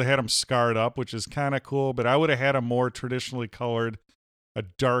 They had him scarred up, which is kind of cool, but I would have had him more traditionally colored, a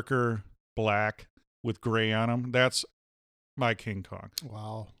darker black with gray on him. That's my King Kong.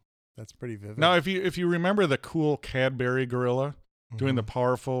 Wow, that's pretty vivid. Now, if you remember the cool Cadbury gorilla doing the Mhm.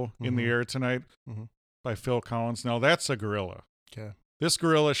 powerful In the Mhm. Air Tonight Mhm. by Phil Collins, now that's a gorilla. Okay. This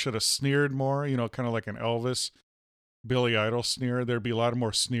gorilla should have sneered more, kind of like an Elvis, Billy Idol sneer. There'd be a lot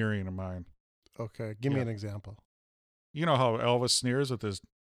more sneering in mine. Okay, give me Yeah. an example. You know how Elvis sneers with his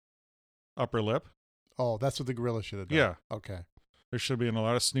upper lip? Oh, that's what the gorilla should have done. Yeah. Okay. There should be a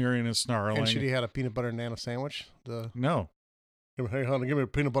lot of sneering and snarling. And should he had a peanut butter and nana sandwich? No. Hey, honey, give me a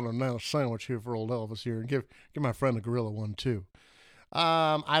peanut butter and nana sandwich here for old Elvis here, and give my friend the gorilla one too.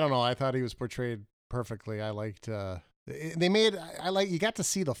 I don't know. I thought he was portrayed perfectly. I liked. You got to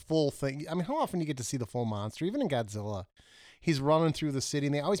see the full thing. I mean, how often do you get to see the full monster? Even in Godzilla, he's running through the city,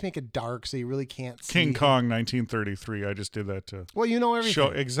 and they always make it dark so you really can't see. King Kong 1933. I just did that too. Well, you know everything. Show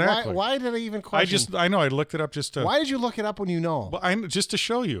exactly. Why did I even question? I know. I looked it up just to. Why did you look it up when you know? Well, just to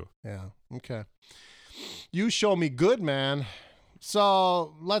show you. Yeah. Okay. You show me good, man.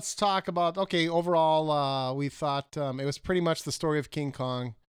 So let's talk about, overall, we thought it was pretty much the story of King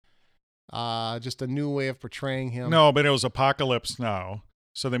Kong. Just a new way of portraying him. No, but it was Apocalypse Now.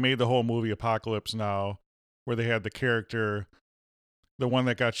 So they made the whole movie Apocalypse Now, where they had the character, the one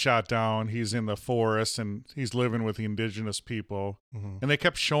that got shot down. He's in the forest and he's living with the indigenous people. Mm-hmm. And they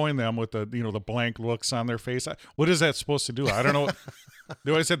kept showing them with the, the blank looks on their face. What is that supposed to do? I don't know.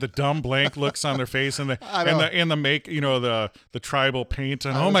 They always had the dumb blank looks on their face and the tribal paint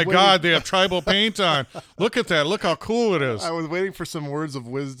on. Oh my God, they have tribal paint on. Look at that. Look how cool it is. I was waiting for some words of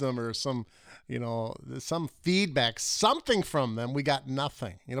wisdom or some feedback, something from them. We got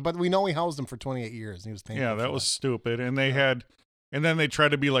nothing, but we know he housed them for 28 years and he was thankful. Yeah, that was stupid. And they had, and then they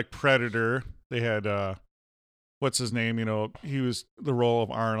tried to be like Predator. They had, what's his name? He was the role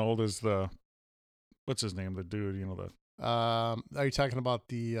of Arnold as what's his name? The dude, are you talking about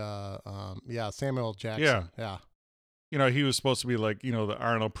the, Samuel Jackson? Yeah. He was supposed to be like, the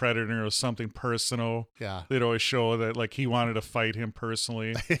Arnold Predator or something personal. Yeah. They'd always show that like he wanted to fight him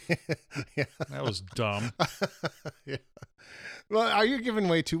personally. Yeah. That was dumb. Yeah. Well, are you giving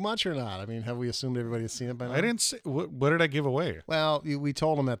away too much or not? I mean, have we assumed everybody's seen it by now? I didn't say, what did I give away? Well, we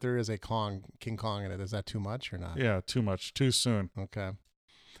told them that there is a King Kong in it. Is that too much or not? Yeah, too much. Too soon. Okay.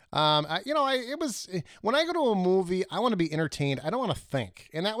 It was when I go to a movie, I want to be entertained. I don't want to think.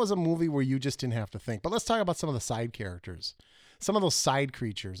 And that was a movie where you just didn't have to think. But let's talk about some of the side characters, some of those side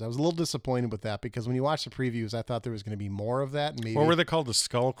creatures. I was a little disappointed with that because when you watch the previews, I thought there was going to be more of that. Maybe what were they called? The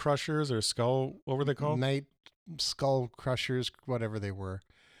Skull Crushers what were they called? Night Skull Crushers, whatever they were.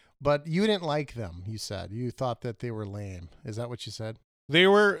 But you didn't like them, you said. You thought that they were lame. Is that what you said? They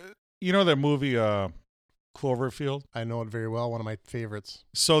were, that movie, Cloverfield. I know it very well. One of my favorites.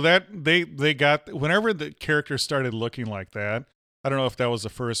 So that they got, whenever the characters started looking like that, I don't know if that was the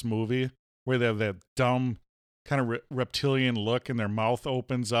first movie where they have that dumb kind of reptilian look and their mouth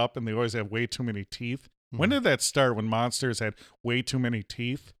opens up and they always have way too many teeth. Mm-hmm. When did that start? When monsters had way too many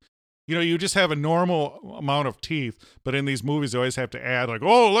teeth? You just have a normal amount of teeth, but in these movies, they always have to add, like,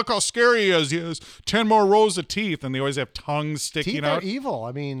 oh, look how scary he is. He has 10 more rows of teeth, and they always have tongues sticking out. Teeth are evil.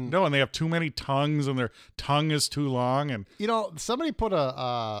 I mean... No, and they have too many tongues, and their tongue is too long. And somebody put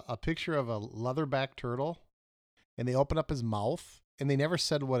a picture of a leatherback turtle, and they open up his mouth, and they never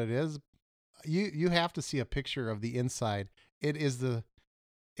said what it is. You have to see a picture of the inside. It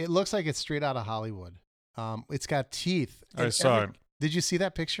looks like it's straight out of Hollywood. It's got teeth. I saw it. Did you see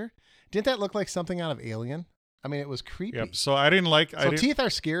that picture? Didn't that look like something out of Alien? I mean, it was creepy. Yep. So I didn't like. Teeth are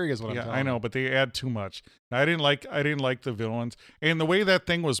scary, is what I'm telling you. I know, but they add too much. I didn't like the villains, and the way that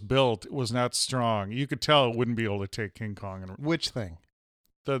thing was built was not strong. You could tell it wouldn't be able to take King Kong. Which thing?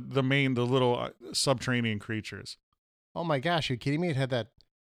 The little subterranean creatures. Oh my gosh, are you kidding me? It had that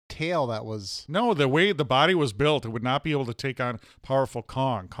tail that was. No, the way the body was built, it would not be able to take on powerful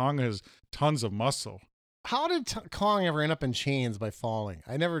Kong. Kong has tons of muscle. How did Kong ever end up in chains by falling?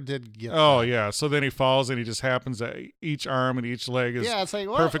 I never did get Oh, that. yeah. So then he falls and he just happens that each arm and each leg is it's like,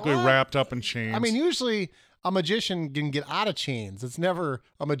 perfectly wrapped up in chains. I mean, usually a magician can get out of chains. It's never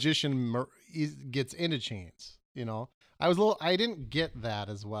a magician gets into chains, I didn't get that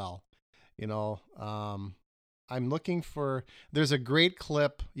as well. I'm looking for, there's a great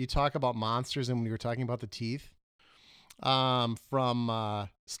clip. You talk about monsters and when you were talking about the teeth from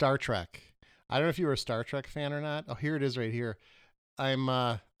Star Trek. I don't know if you were a Star Trek fan or not. Oh, here it is right here. I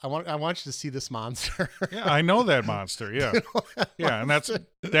want you to see this monster. Yeah, I know that monster. Yeah. Yeah, and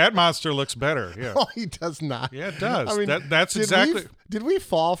that monster looks better. Yeah. Oh, he does not. Yeah, it does. I mean, that's exactly. Did we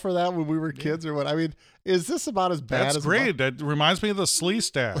fall for that when we were kids or what? I mean, is this about as bad as That's great. That reminds me of the Slee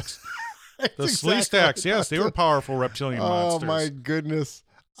Stacks. The Slee exactly Stacks, yes, they were powerful reptilian monsters. Oh my goodness.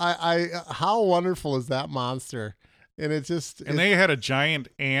 I how wonderful is that monster? And they had a giant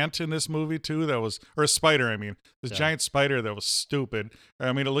ant in this movie too or a spider, I mean. This giant spider that was stupid.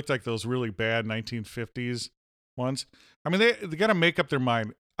 I mean, it looked like those really bad 1950s ones. I mean, they got to make up their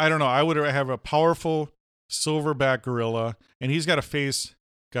mind. I don't know. I would have a powerful silverback gorilla, and he's got to face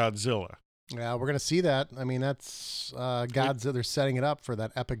Godzilla. Yeah, we're going to see that. I mean, that's Godzilla. They're setting it up for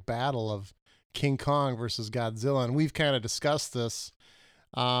that epic battle of King Kong versus Godzilla. And we've kind of discussed this.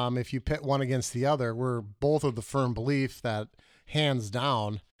 If you pit one against the other, we're both of the firm belief that hands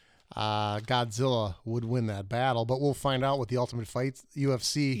down, Godzilla would win that battle. But we'll find out with the Ultimate Fight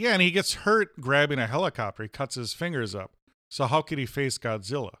UFC. Yeah, and he gets hurt grabbing a helicopter. He cuts his fingers up. So how could he face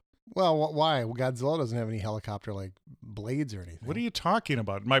Godzilla? Well, why? Well, Godzilla doesn't have any helicopter-like blades or anything. What are you talking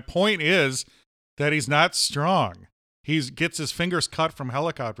about? My point is that he's not strong. He gets his fingers cut from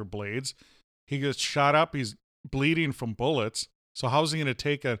helicopter blades. He gets shot up. He's bleeding from bullets. So how's he going to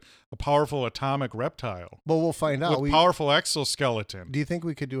take a powerful atomic reptile Well, we'll find out. with powerful exoskeleton? Do you think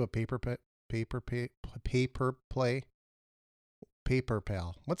we could do a paper pal?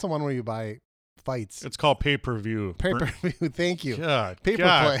 What's the one where you buy fights? It's called pay-per-view. Pay-per-view. Thank you. God, Paper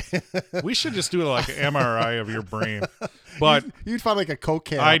God. play. We should just do like an MRI of your brain. But you'd find like a Coke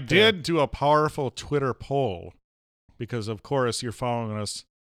can. I up there. did do a powerful Twitter poll because, of course, you're following us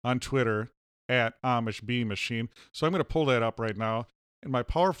on Twitter at Amish Bee Machine. So I'm going to pull that up right now. And my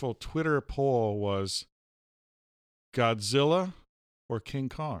powerful Twitter poll was Godzilla or King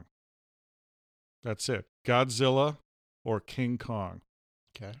Kong. That's it. Godzilla or King Kong.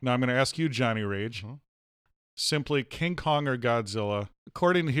 Okay. Now I'm going to ask you, Johnny Rage. Mhm. Simply King Kong or Godzilla.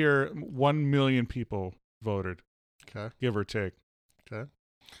 According to here, 1 million people voted, Okay. give or take. Okay.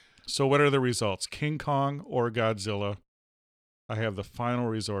 So what are the results? King Kong or Godzilla? I have the final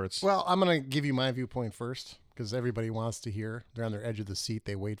results. Well, I'm going to give you my viewpoint first because everybody wants to hear. They're on their edge of the seat.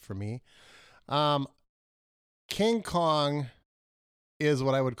 They wait for me. King Kong is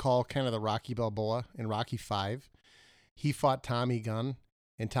what I would call kind of the Rocky Balboa in Rocky V. He fought Tommy Gunn,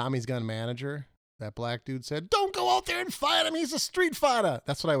 and Tommy's gun manager, that black dude, said, "Don't go out there and fight him. He's a street fighter."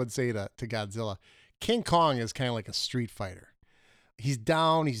 That's what I would say to Godzilla. King Kong is kind of like a street fighter. He's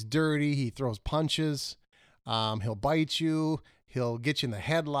down. He's dirty. He throws punches. He'll bite you. He'll get you in the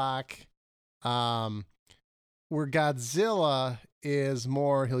headlock. Where Godzilla is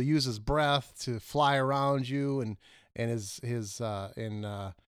more, he'll use his breath to fly around you, and if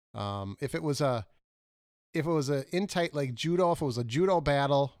it was a in tight like judo, if it was a judo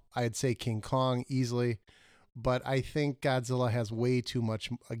battle, I'd say King Kong easily. But I think Godzilla has way too much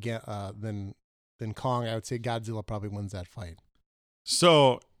than Kong. I would say Godzilla probably wins that fight.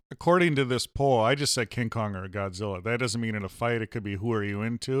 So according to this poll, I just said King Kong or Godzilla. That doesn't mean in a fight. It could be who are you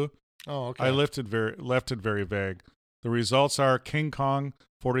into. Oh, okay. I left it very vague. The results are King Kong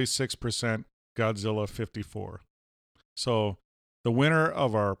 46%, Godzilla 54%. So the winner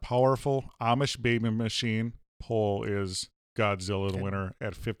of our powerful Amish Baby Machine poll is Godzilla, the winner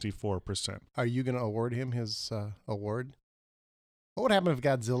at 54%. Are you going to award him his award? What would happen if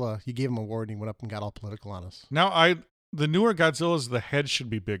Godzilla, you gave him an award and he went up and got all political on us? Now, the newer Godzillas, the head should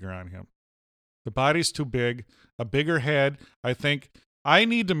be bigger on him. The body's too big. A bigger head. I think I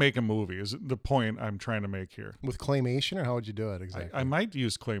need to make a movie is the point I'm trying to make here. With claymation, or how would you do it exactly? I might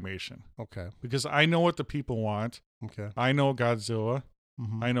use claymation Okay. because I know what the people want. Okay. I know Godzilla.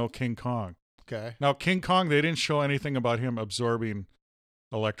 Mhm. I know King Kong. Okay. Now, King Kong, they didn't show anything about him absorbing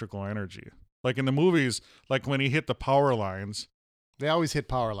electrical energy. Like in the movies, like when he hit the power lines. They always hit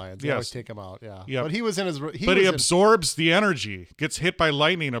power lines. They Yes. always take him out. Yeah. Yep. But he was in his. He absorbs the energy. Gets hit by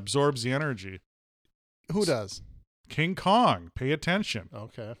lightning, absorbs the energy. Who does? King Kong, pay attention.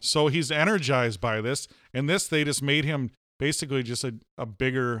 Okay. So he's energized by this. And this, they just made him basically just a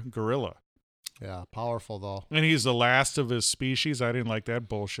bigger gorilla. Yeah. Powerful though. And he's the last of his species. I didn't like that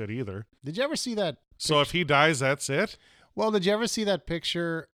bullshit either. Did you ever see that? So if he dies, that's it? Well, did you ever see that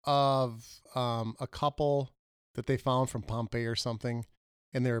picture of a couple that they found from Pompeii or something?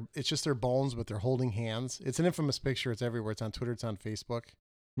 And it's just their bones, but they're holding hands. It's an infamous picture. It's everywhere. It's on Twitter. It's on Facebook.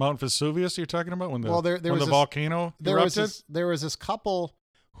 Mount Vesuvius you're talking about? When the, Well, there when was the this- volcano erupted? There was this couple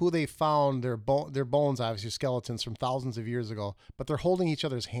who they found their bones, obviously skeletons from thousands of years ago, but they're holding each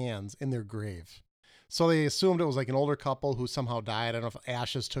other's hands in their grave. So they assumed it was like an older couple who somehow died. I don't know if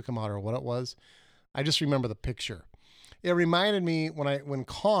ashes took them out or what it was. I just remember the picture. It reminded me when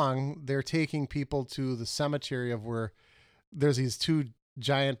Kong, they're taking people to the cemetery of where there's these two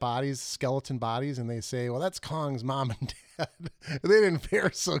giant bodies, skeleton bodies, and they say, well, that's Kong's mom and dad. They didn't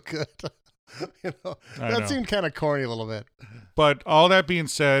fare so good. I That know. seemed kind of corny a little bit. But all that being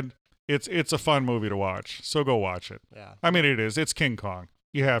said, it's a fun movie to watch. So go watch it. Yeah. I mean, it is. It's King Kong.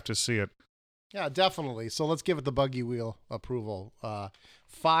 You have to see it. Yeah, definitely. So let's give it the buggy wheel approval.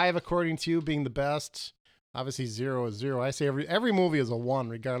 5, according to you, being the best. Obviously, 0 is 0. I say every movie is a 1,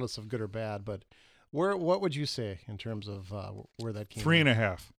 regardless of good or bad. But what would you say in terms of where that came?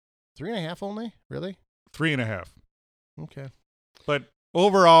 3.5. 3.5 only? Really? 3.5. Okay. But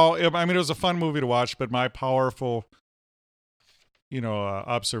overall, I mean, it was a fun movie to watch, but my powerful,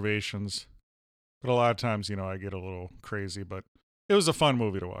 observations. But a lot of times, I get a little crazy, but it was a fun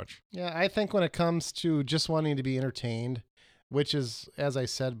movie to watch. Yeah, I think when it comes to just wanting to be entertained, which is, as I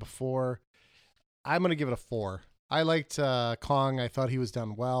said before, I'm going to give it a 4. I liked Kong. I thought he was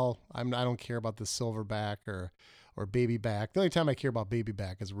done well. I don't care about the silverback or baby back. The only time I care about baby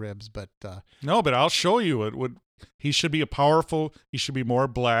back is ribs, but No, but I'll show you it would. He should be he should be more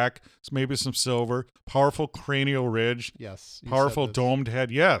black, maybe some silver, powerful cranial ridge, yes. you powerful said this. domed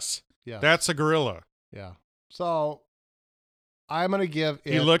head. Yes, Yeah. that's a gorilla. Yeah. So I'm going to give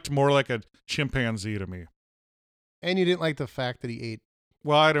it. He looked more like a chimpanzee to me. And you didn't like the fact that he ate.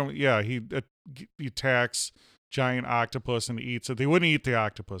 Well, I don't. Yeah, he attacks giant octopus and eats it. They wouldn't eat the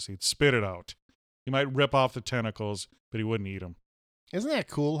octopus. He'd spit it out. He might rip off the tentacles, but he wouldn't eat them. Isn't that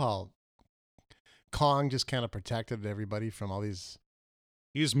cool how Kong just kind of protected everybody from all these?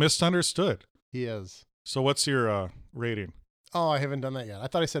 He's misunderstood. He is. So what's your rating? Oh, I haven't done that yet. I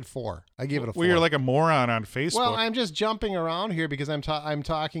thought I said 4. I gave it a 4. Well, you're like a moron on Facebook. Well, I'm just jumping around here because I'm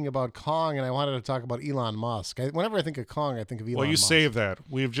talking about Kong, and I wanted to talk about Elon Musk. Whenever I think of Kong, I think of Elon Musk. Well, you save that.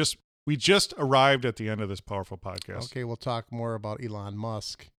 We just arrived at the end of this powerful podcast. Okay, we'll talk more about Elon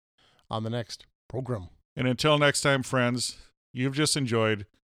Musk on the next program. And until next time, friends, you've just enjoyed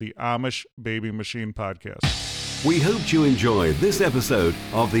the Amish Baby Machine podcast. We hoped you enjoyed this episode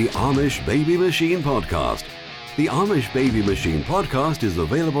of the Amish Baby Machine podcast. The Amish Baby Machine podcast is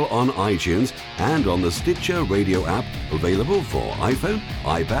available on iTunes and on the Stitcher radio app, available for iPhone,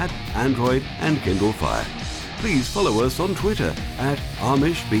 iPad, Android, and Kindle Fire. Please follow us on Twitter at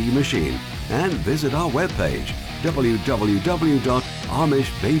AmishBMachine and visit our webpage,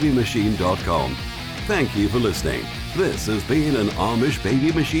 www.amishbabymachine.com. Thank you for listening. This has been an Amish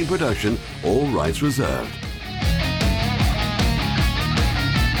Baby Machine production, all rights reserved.